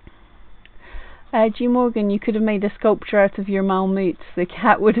 G. Morgan, you could have made a sculpture out of your Malamutes. The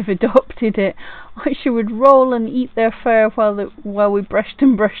cat would have adopted it. She would roll and eat their fur while we brushed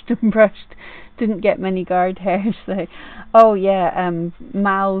and brushed and brushed. Didn't get many guard hairs though. Oh yeah,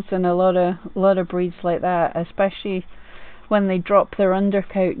 Mals and a lot of breeds like that, especially when they drop their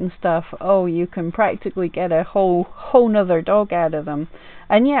undercoat and stuff. Oh, you can practically get a whole nother dog out of them.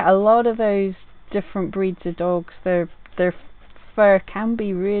 And yeah, a lot of those different breeds of dogs, their fur can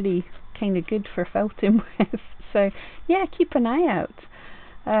be really kind of good for felting with. So yeah, keep an eye out.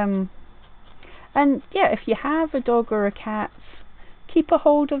 And yeah, if you have a dog or a cat, keep a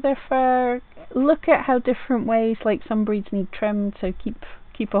hold of their fur. Look at how different ways, like some breeds need trim, so keep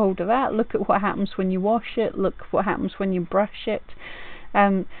a hold of that. Look at what happens when you wash it. Look what happens when you brush it.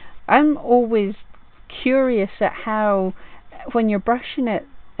 I'm always curious at how, when you're brushing it,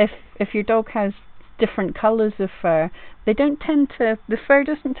 if your dog has different colours of fur, the fur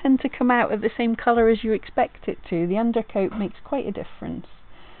doesn't tend to come out at the same colour as you expect it to. The undercoat makes quite a difference.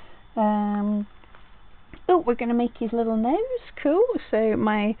 Oh, we're going to make his little nose. Cool. So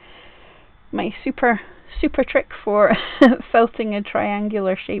my super trick for felting a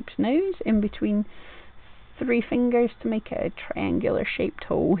triangular shaped nose in between 3 fingers to make a triangular shaped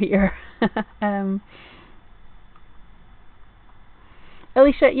hole here.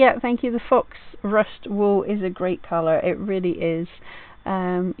 Alicia, yeah, thank you. The fox rust wool is a great colour. It really is.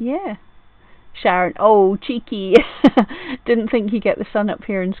 Yeah. Sharon, oh, cheeky. Didn't think you get the sun up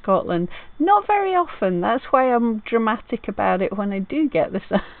here in Scotland. Not very often. That's why I'm dramatic about it when I do get the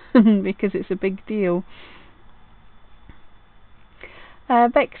sun, because it's a big deal.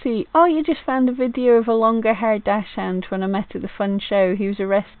 Bexy, oh, you just found a video of a longer haired Dachshund when I met at the fun show. He was a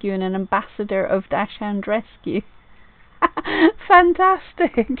rescue and an ambassador of Dachshund Rescue.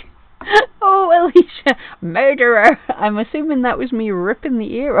 Fantastic. Oh, Alicia, murderer. I'm assuming that was me ripping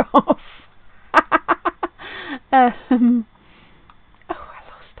the ear off. Oh, I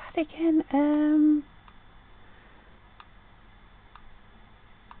lost that again.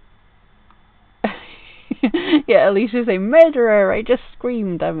 Yeah, Alicia's a murderer. I just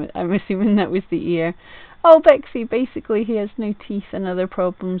screamed. I'm assuming that was the ear. Oh, Bexy, basically he has no teeth and other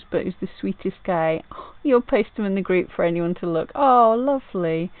problems, but he's the sweetest guy. Oh, you'll post him in the group for anyone to look. Oh,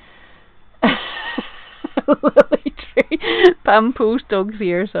 lovely. Lily Tree. Pam pulls dog's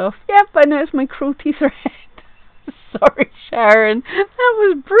ears off. Yep, I know it's my cruelty thread. Sorry, Sharon. That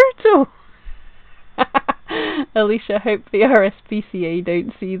was brutal. Alicia, hope the RSPCA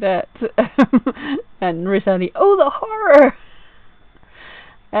don't see that. And Rosani, oh, the horror.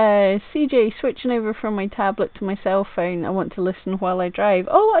 CJ, switching over from my tablet to my cell phone. I want to listen while I drive.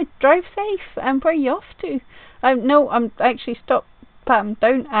 Oh, I drive safe. Where are you off to? No, I'm actually stop. Pam,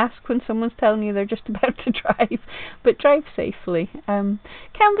 don't ask when someone's telling you they're just about to drive, but drive safely. Canvas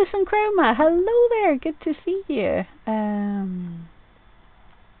and Chroma, hello there, good to see you.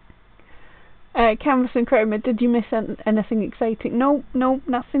 Canvas and Chroma, did you miss anything exciting? No,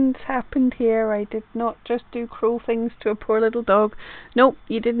 nothing's happened here. I did not just do cruel things to a poor little dog. Nope,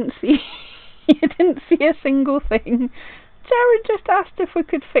 you didn't see a single thing. Jared just asked if we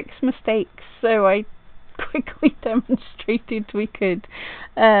could fix mistakes, so I quickly demonstrated we could.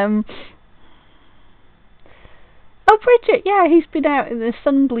 Oh, Bridget, yeah, he's been out in the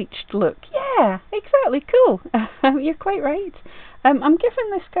sun-bleached look. Yeah, exactly, cool. You're quite right. I'm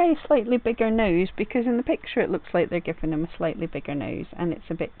giving this guy a slightly bigger nose because in the picture it looks like they're giving him a slightly bigger nose, and it's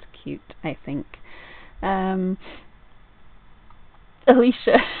a bit cute, I think. Alicia,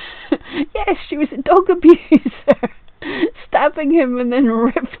 yes, she was a dog abuser. Stabbing him and then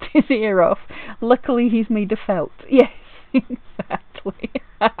ripped his ear off. Luckily he's made of felt. Yes, exactly.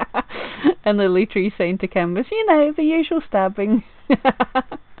 And Lily Tree saying to Canvas, you know, the usual stabbing.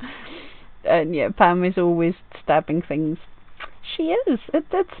 And yeah, Pam is always stabbing things. She is.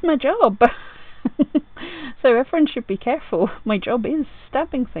 That's my job. So everyone should be careful. My job is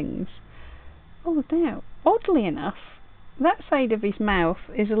stabbing things. Oh, now, oddly enough, that side of his mouth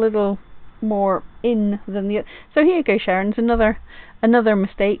is a little more in than the other. So here you go, Sharon's another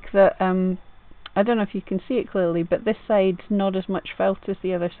mistake that I don't know if you can see it clearly, but this side's not as much felt as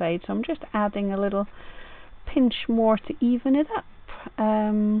the other side, so I'm just adding a little pinch more to even it up.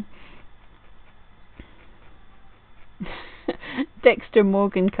 Dexter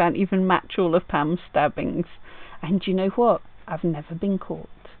Morgan can't even match all of Pam's stabbings, and you know what? I've never been caught.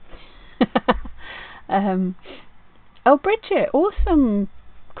 Oh, Bridget, awesome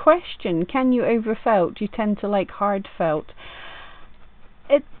question. Can you over felt? Do you tend to like hard felt?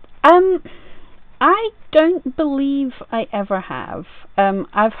 It I don't believe I ever have.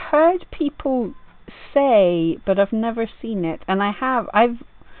 I've heard people say, but I've never seen it, and I've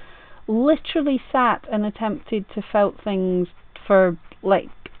literally sat and attempted to felt things for like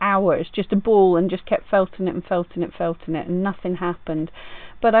hours, just a ball, and just kept felting it and felting it, felting it, and nothing happened.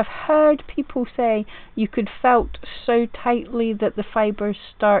 But I've heard people say you could felt so tightly that the fibers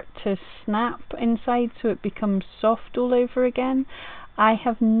start to snap inside, so it becomes soft all over again. I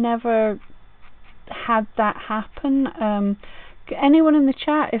have never had that happen. Anyone in the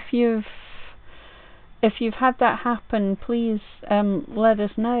chat, if you've had that happen, please let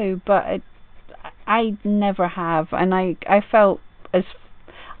us know. But I never have, and I felt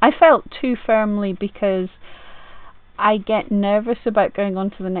too firmly because I get nervous about going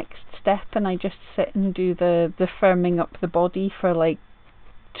on to the next step, and I just sit and do the firming up the body for like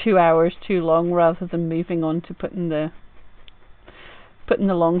 2 hours too long, rather than moving on to putting the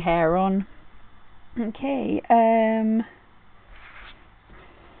long hair on. Okay,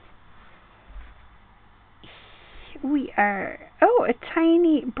 we are, oh, a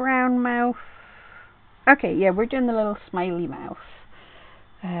tiny brown mouth. Okay, yeah, we're doing the little smiley mouth.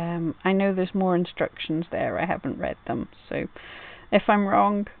 I know there's more instructions there, I haven't read them, so if I'm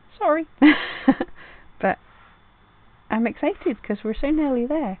wrong, sorry. But I'm excited because we're so nearly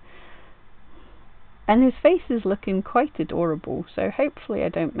there. And his face is looking quite adorable, so hopefully I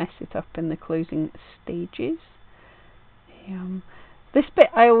don't mess it up in the closing stages. This bit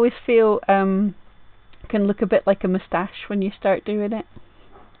I always feel can look a bit like a moustache when you start doing it.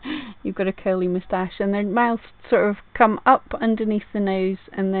 You've got a curly moustache, and their mouths sort of come up underneath the nose,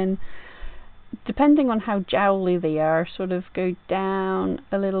 and then depending on how jowly they are, sort of go down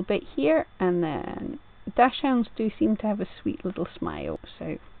a little bit here, and then Dachshunds do seem to have a sweet little smile,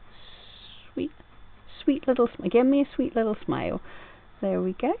 so sweet little smile. Give me a sweet little smile. There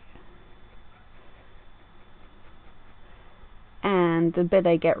we go. And the bit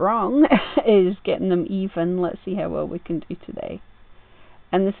I get wrong is getting them even. Let's see how well we can do today.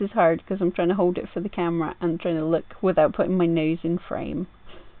 And this is hard because I'm trying to hold it for the camera and trying to look without putting my nose in frame.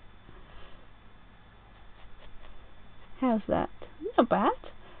 How's that? Not bad.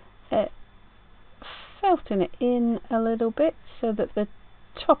 Felting it in a little bit so that the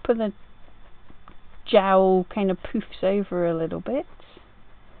top of the jowl kind of poofs over a little bit.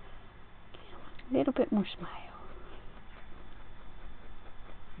 A little bit more smile.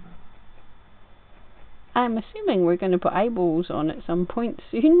 I'm assuming we're going to put eyeballs on at some point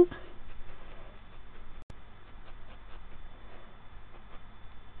soon.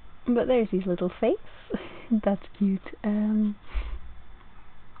 But there's his little face. That's cute.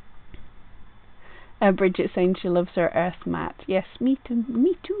 Bridget saying she loves her earth mat. Yes, me too.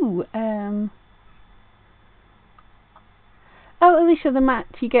 Me too. Oh, Alicia, the mat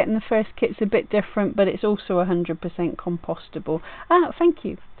you get in the first kit's a bit different, but it's also 100% compostable. Ah, thank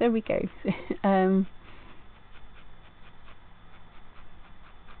you. There we go.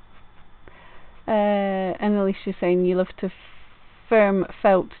 And Alicia's saying you love to firm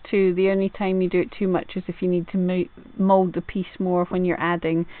felt too. The only time you do it too much is if you need to mould the piece more when you're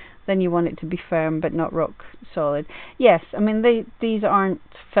adding. Then you want it to be firm but not rock solid. Yes, I mean these aren't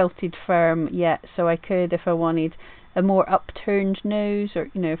felted firm yet, so I could, if I wanted a more upturned nose, or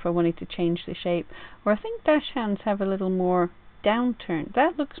if I wanted to change the shape. Or I think Dachshunds have a little more downturned.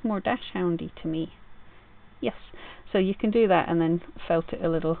 That looks more Dachshundy to me. Yes, so you can do that and then felt it a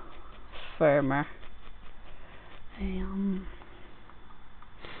little firmer.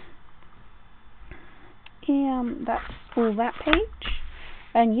 That's all that page.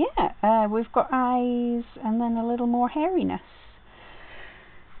 And yeah, we've got eyes and then a little more hairiness.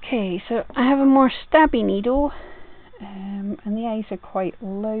 Okay, so I have a more stabby needle, and the eyes are quite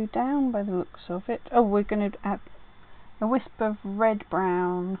low down by the looks of it. Oh, we're going to add a wisp of red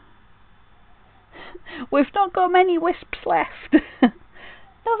brown. We've not got many wisps left.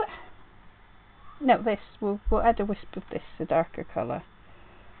 No, this. We'll add a wisp of this, a darker colour.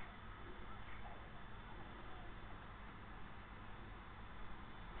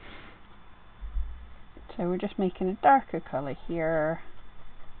 So we're just making a darker colour here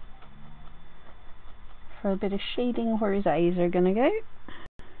for a bit of shading where his eyes are going to go.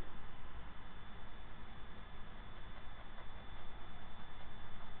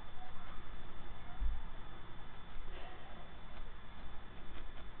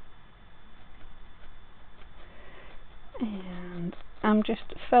 And I'm just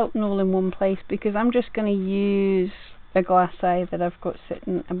felting all in one place because I'm just going to use a glass eye that I've got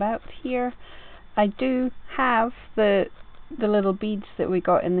sitting about here. I do have the little beads that we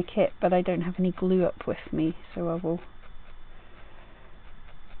got in the kit, but I don't have any glue up with me, so I will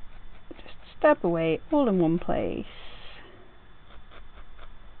just stab away all in one place.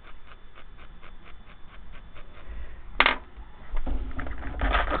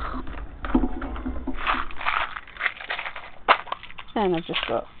 And I've just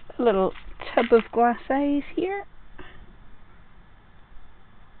got a little tub of glass eyes here.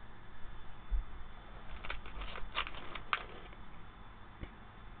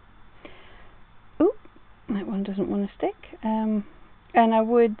 Oh, that one doesn't want to stick. And I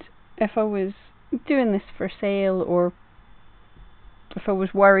would, if I was doing this for sale or if I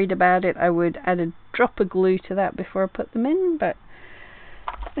was worried about it, I would add a drop of glue to that before I put them in, but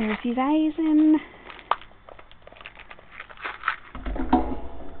there's these eyes in.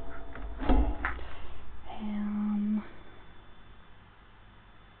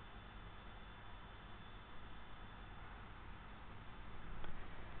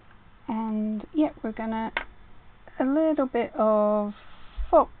 And yeah, we're gonna a little bit of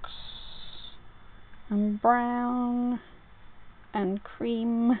fox and brown and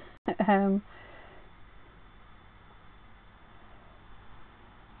cream.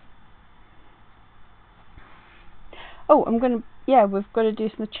 Oh, we've got to do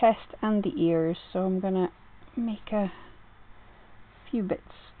the chest and the ears, so I'm gonna make a few bits,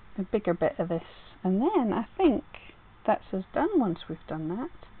 a bigger bit of this, and then I think that's us done once we've done that.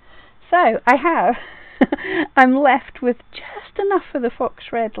 So I have, I'm left with just enough of the fox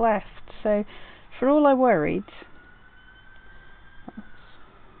red left, so for all I worried,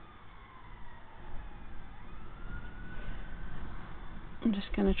 I'm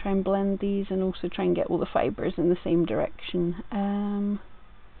just going to try and blend these and also try and get all the fibres in the same direction.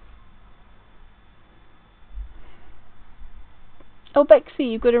 Oh, Bexy,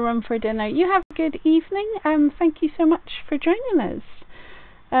 you've got to run for dinner. You have a good evening. Thank you so much for joining us.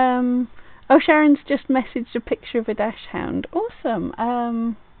 Oh, Sharon's just messaged a picture of a Dachshund. Awesome.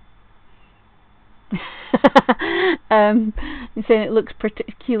 You're saying it looks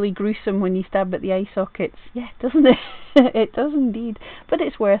particularly gruesome when you stab at the eye sockets. Yeah, doesn't it? It does indeed. But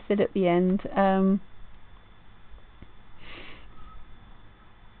it's worth it at the end.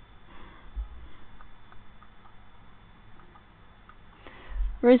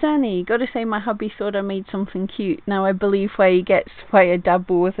 Rosanny, gotta say my hubby thought I made something cute. Now I believe why he gets why I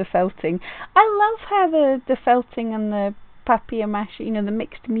dabble with the felting. I love how the felting and the papier-mâché, you know, the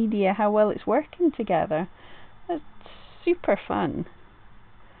mixed media, how well it's working together. It's super fun.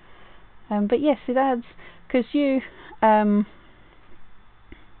 But yes, it adds, because your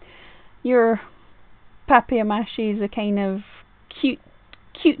papier-mâché is a kind of cute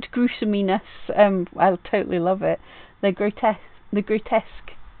gruesomeness. I totally love it. The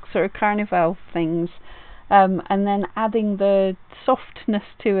grotesque sort of carnival things, and then adding the softness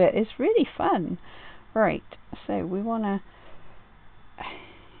to it is really fun. Right, so we want to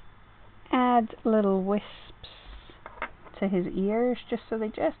add little wisps to his ears just so they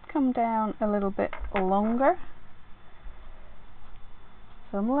just come down a little bit longer.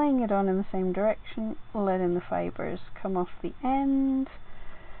 So I'm laying it on in the same direction, letting the fibres come off the end.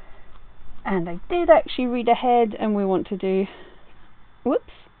 And I did actually read ahead, and we want to do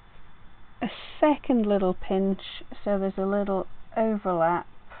a second little pinch so there's a little overlap.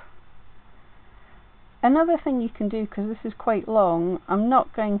 Another thing you can do, because this is quite long, I'm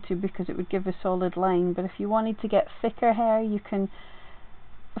not going to because it would give a solid line, but if you wanted to get thicker hair you can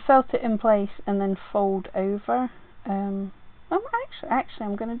felt it in place and then fold over. Actually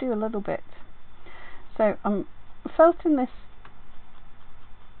I'm going to do a little bit. So I'm felting this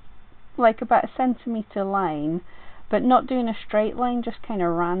like about a centimetre line, but not doing a straight line, just kind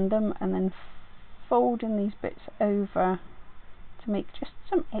of random, and then folding these bits over to make just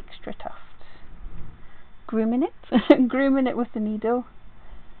some extra tufts. Grooming it with the needle,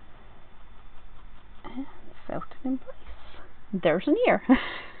 and felting in place. There's an ear.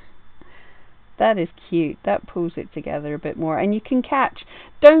 That is cute. That pulls it together a bit more, and you can catch,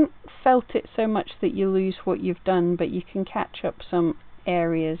 don't felt it so much that you lose what you've done, but you can catch up some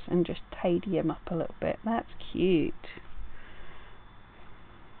areas and just tidy them up a little bit. That's cute.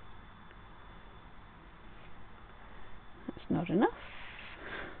 That's not enough.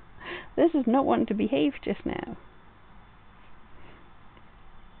 This is not wanting to behave just now.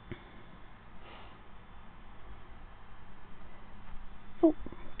 Oh,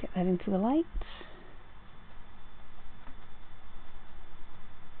 get that into the light.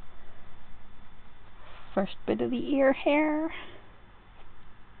 First bit of the ear hair.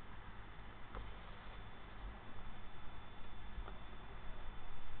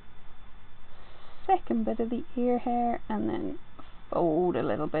 second bit of the ear hair and then fold a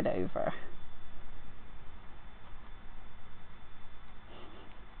little bit over.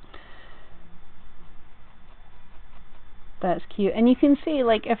 That's cute. And you can see,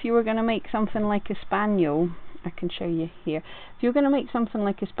 like, if you were going to make something like a spaniel, I can show you here. If you're going to make something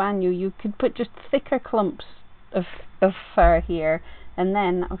like a spaniel, you could put just thicker clumps of fur here, and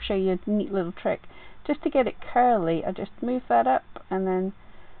then I'll show you a neat little trick. Just to get it curly, I just move that up and then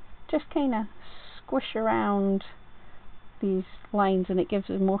just kind of squish around these lines, and it gives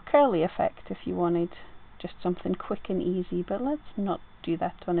a more curly effect if you wanted just something quick and easy. But let's not do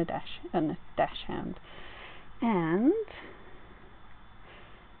that on a dachshund. And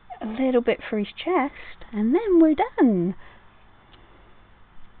a little bit for his chest, and then we're done.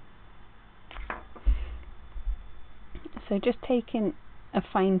 So just taking a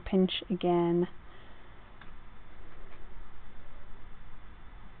fine pinch again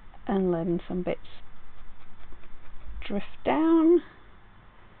and letting some bits drift down.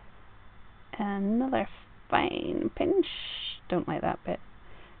 Another fine pinch. Don't like that bit.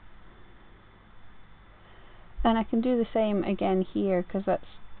 And I can do the same again here because that's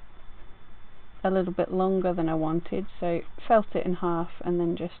a little bit longer than I wanted, so felt it in half and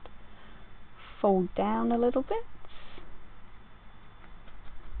then just fold down a little bit.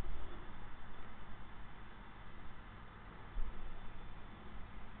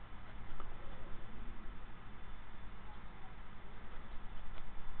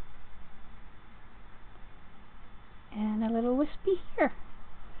 And a little wispy here.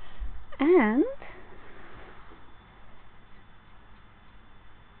 And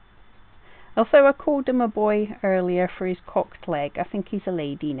although I called him a boy earlier for his cocked leg, I think he's a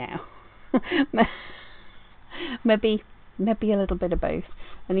lady now. maybe a little bit of both,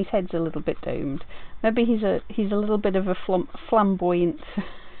 and his head's a little bit domed. Maybe he's a little bit of a flamboyant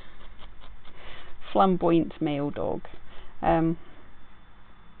male dog. But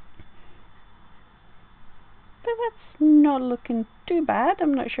that's not looking too bad.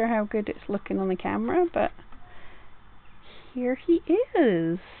 I'm not sure how good it's looking on the camera, but here he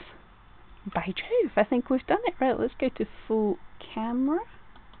is. By Jove, I think we've done it. Right, let's go to full camera.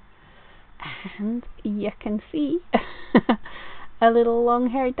 And you can see a little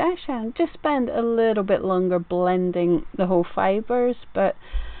long-haired dachshund. Just spend a little bit longer blending the whole fibres, but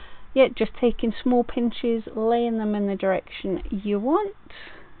yeah, just taking small pinches, laying them in the direction you want,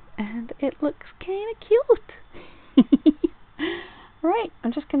 and it looks kind of cute. Right,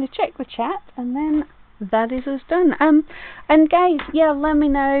 I'm just going to check the chat, and then that is us done. And guys, yeah, let me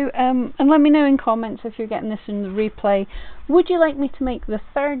know, and let me know in comments if you're getting this in the replay. Would you like me to make the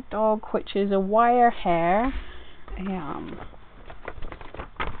third dog, which is a wire hair?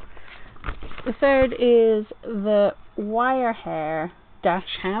 The third is the wire hair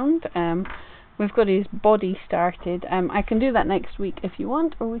dachshund. We've got his body started. I can do that next week if you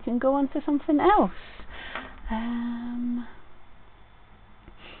want, or we can go on to something else.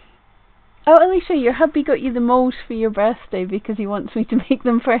 Oh, Alicia, your hubby got you the moles for your birthday because he wants me to make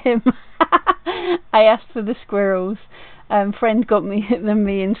them for him. I asked for the squirrels. Friend got me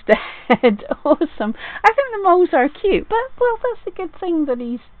me instead. Awesome. I think the moles are cute, but well, that's a good thing that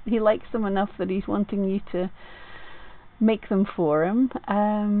he likes them enough that he's wanting you to make them for him.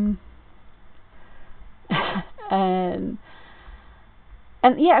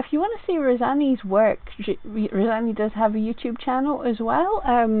 And yeah, if you want to see Rosanni's work, Rosanni does have a YouTube channel as well.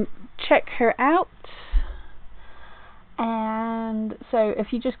 Check her out. And so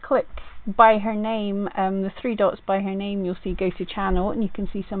if you just click by her name, the 3 dots by her name, you'll see go to channel, and you can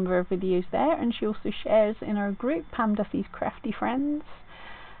see some of her videos there. And she also shares in our group, Pam Duthie's Crafty Friends.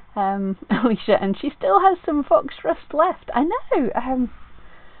 Alicia, and she still has some fox rust left. I know.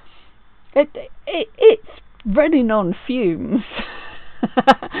 It's running on fumes.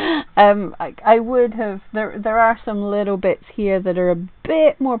 I would have. There are some little bits here that are a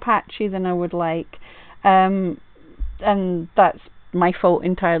bit more patchy than I would like, and that's my fault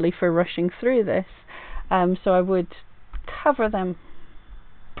entirely for rushing through this. So I would cover them.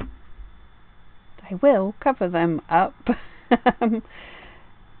 I will cover them up,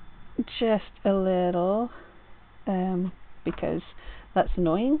 just a little, because that's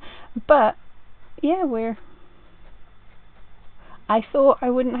annoying. But yeah, I thought I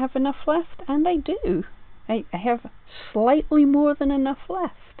wouldn't have enough left, and I do. I have slightly more than enough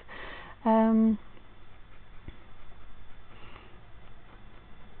left.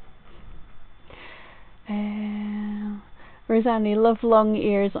 Rosanni, love long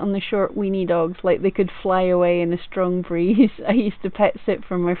ears on the short weenie dogs, like they could fly away in a strong breeze. I used to pet sit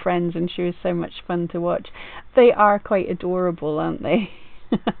for my friends, and she was so much fun to watch. They are quite adorable, aren't they?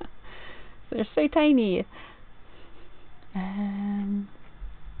 They're so tiny.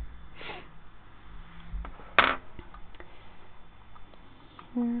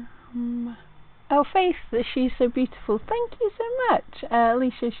 Oh, Faith, she's so beautiful. Thank you so much,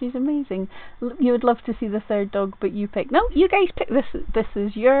 Alicia. She's amazing. You would love to see the third dog, but you pick. No, you guys pick this. This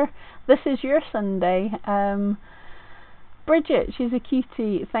is your Sunday. Bridget, she's a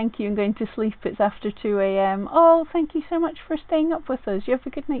cutie. Thank you. I'm going to sleep. It's after 2 a.m. Oh, thank you so much for staying up with us. You have a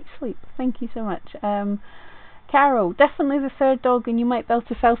good night's sleep. Thank you so much. Carol, definitely the third dog, and you might be able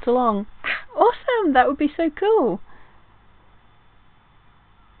to felt along. Awesome. That would be so cool.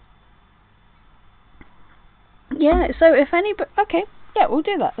 Yeah, so if anybody... Okay, yeah, we'll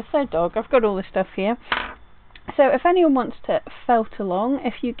do that. The third dog. I've got all the stuff here. So if anyone wants to felt along,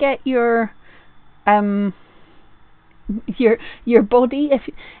 if you get your body,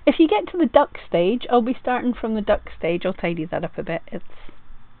 if you get to the duck stage, I'll be starting from the duck stage. I'll tidy that up a bit.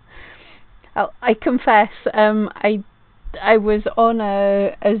 I confess, I was on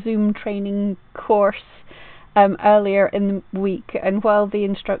a Zoom training course earlier in the week, and while the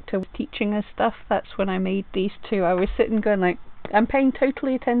instructor was teaching us stuff, that's when I made these two. I was sitting going like, I'm paying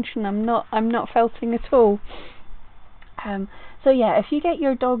totally attention. I'm not felting at all. So yeah, if you get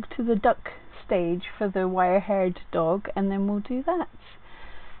your dog to the duck stage for the wire-haired dog, and then we'll do that.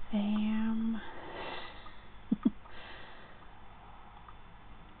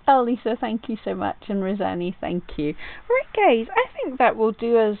 Oh, Lisa, thank you so much, and Rosani, thank you. Right, guys, I think that will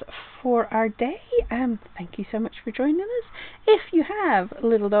do us for our day. Thank you so much for joining us. If you have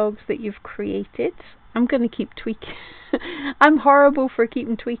little dogs that you've created, I'm going to keep tweaking. I'm horrible for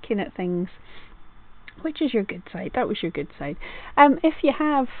keeping tweaking at things. Which is your good side? That was your good side. If you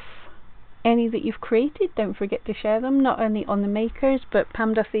have any that you've created, don't forget to share them, not only on the Makers, but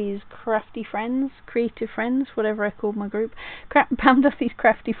Pam Duthie's Crafty Friends, Creative Friends, whatever I called my group, Pam Duthie's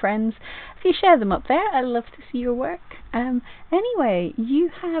Crafty Friends. If you share them up there, I'd love to see your work. Anyway,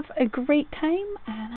 you have a great time, and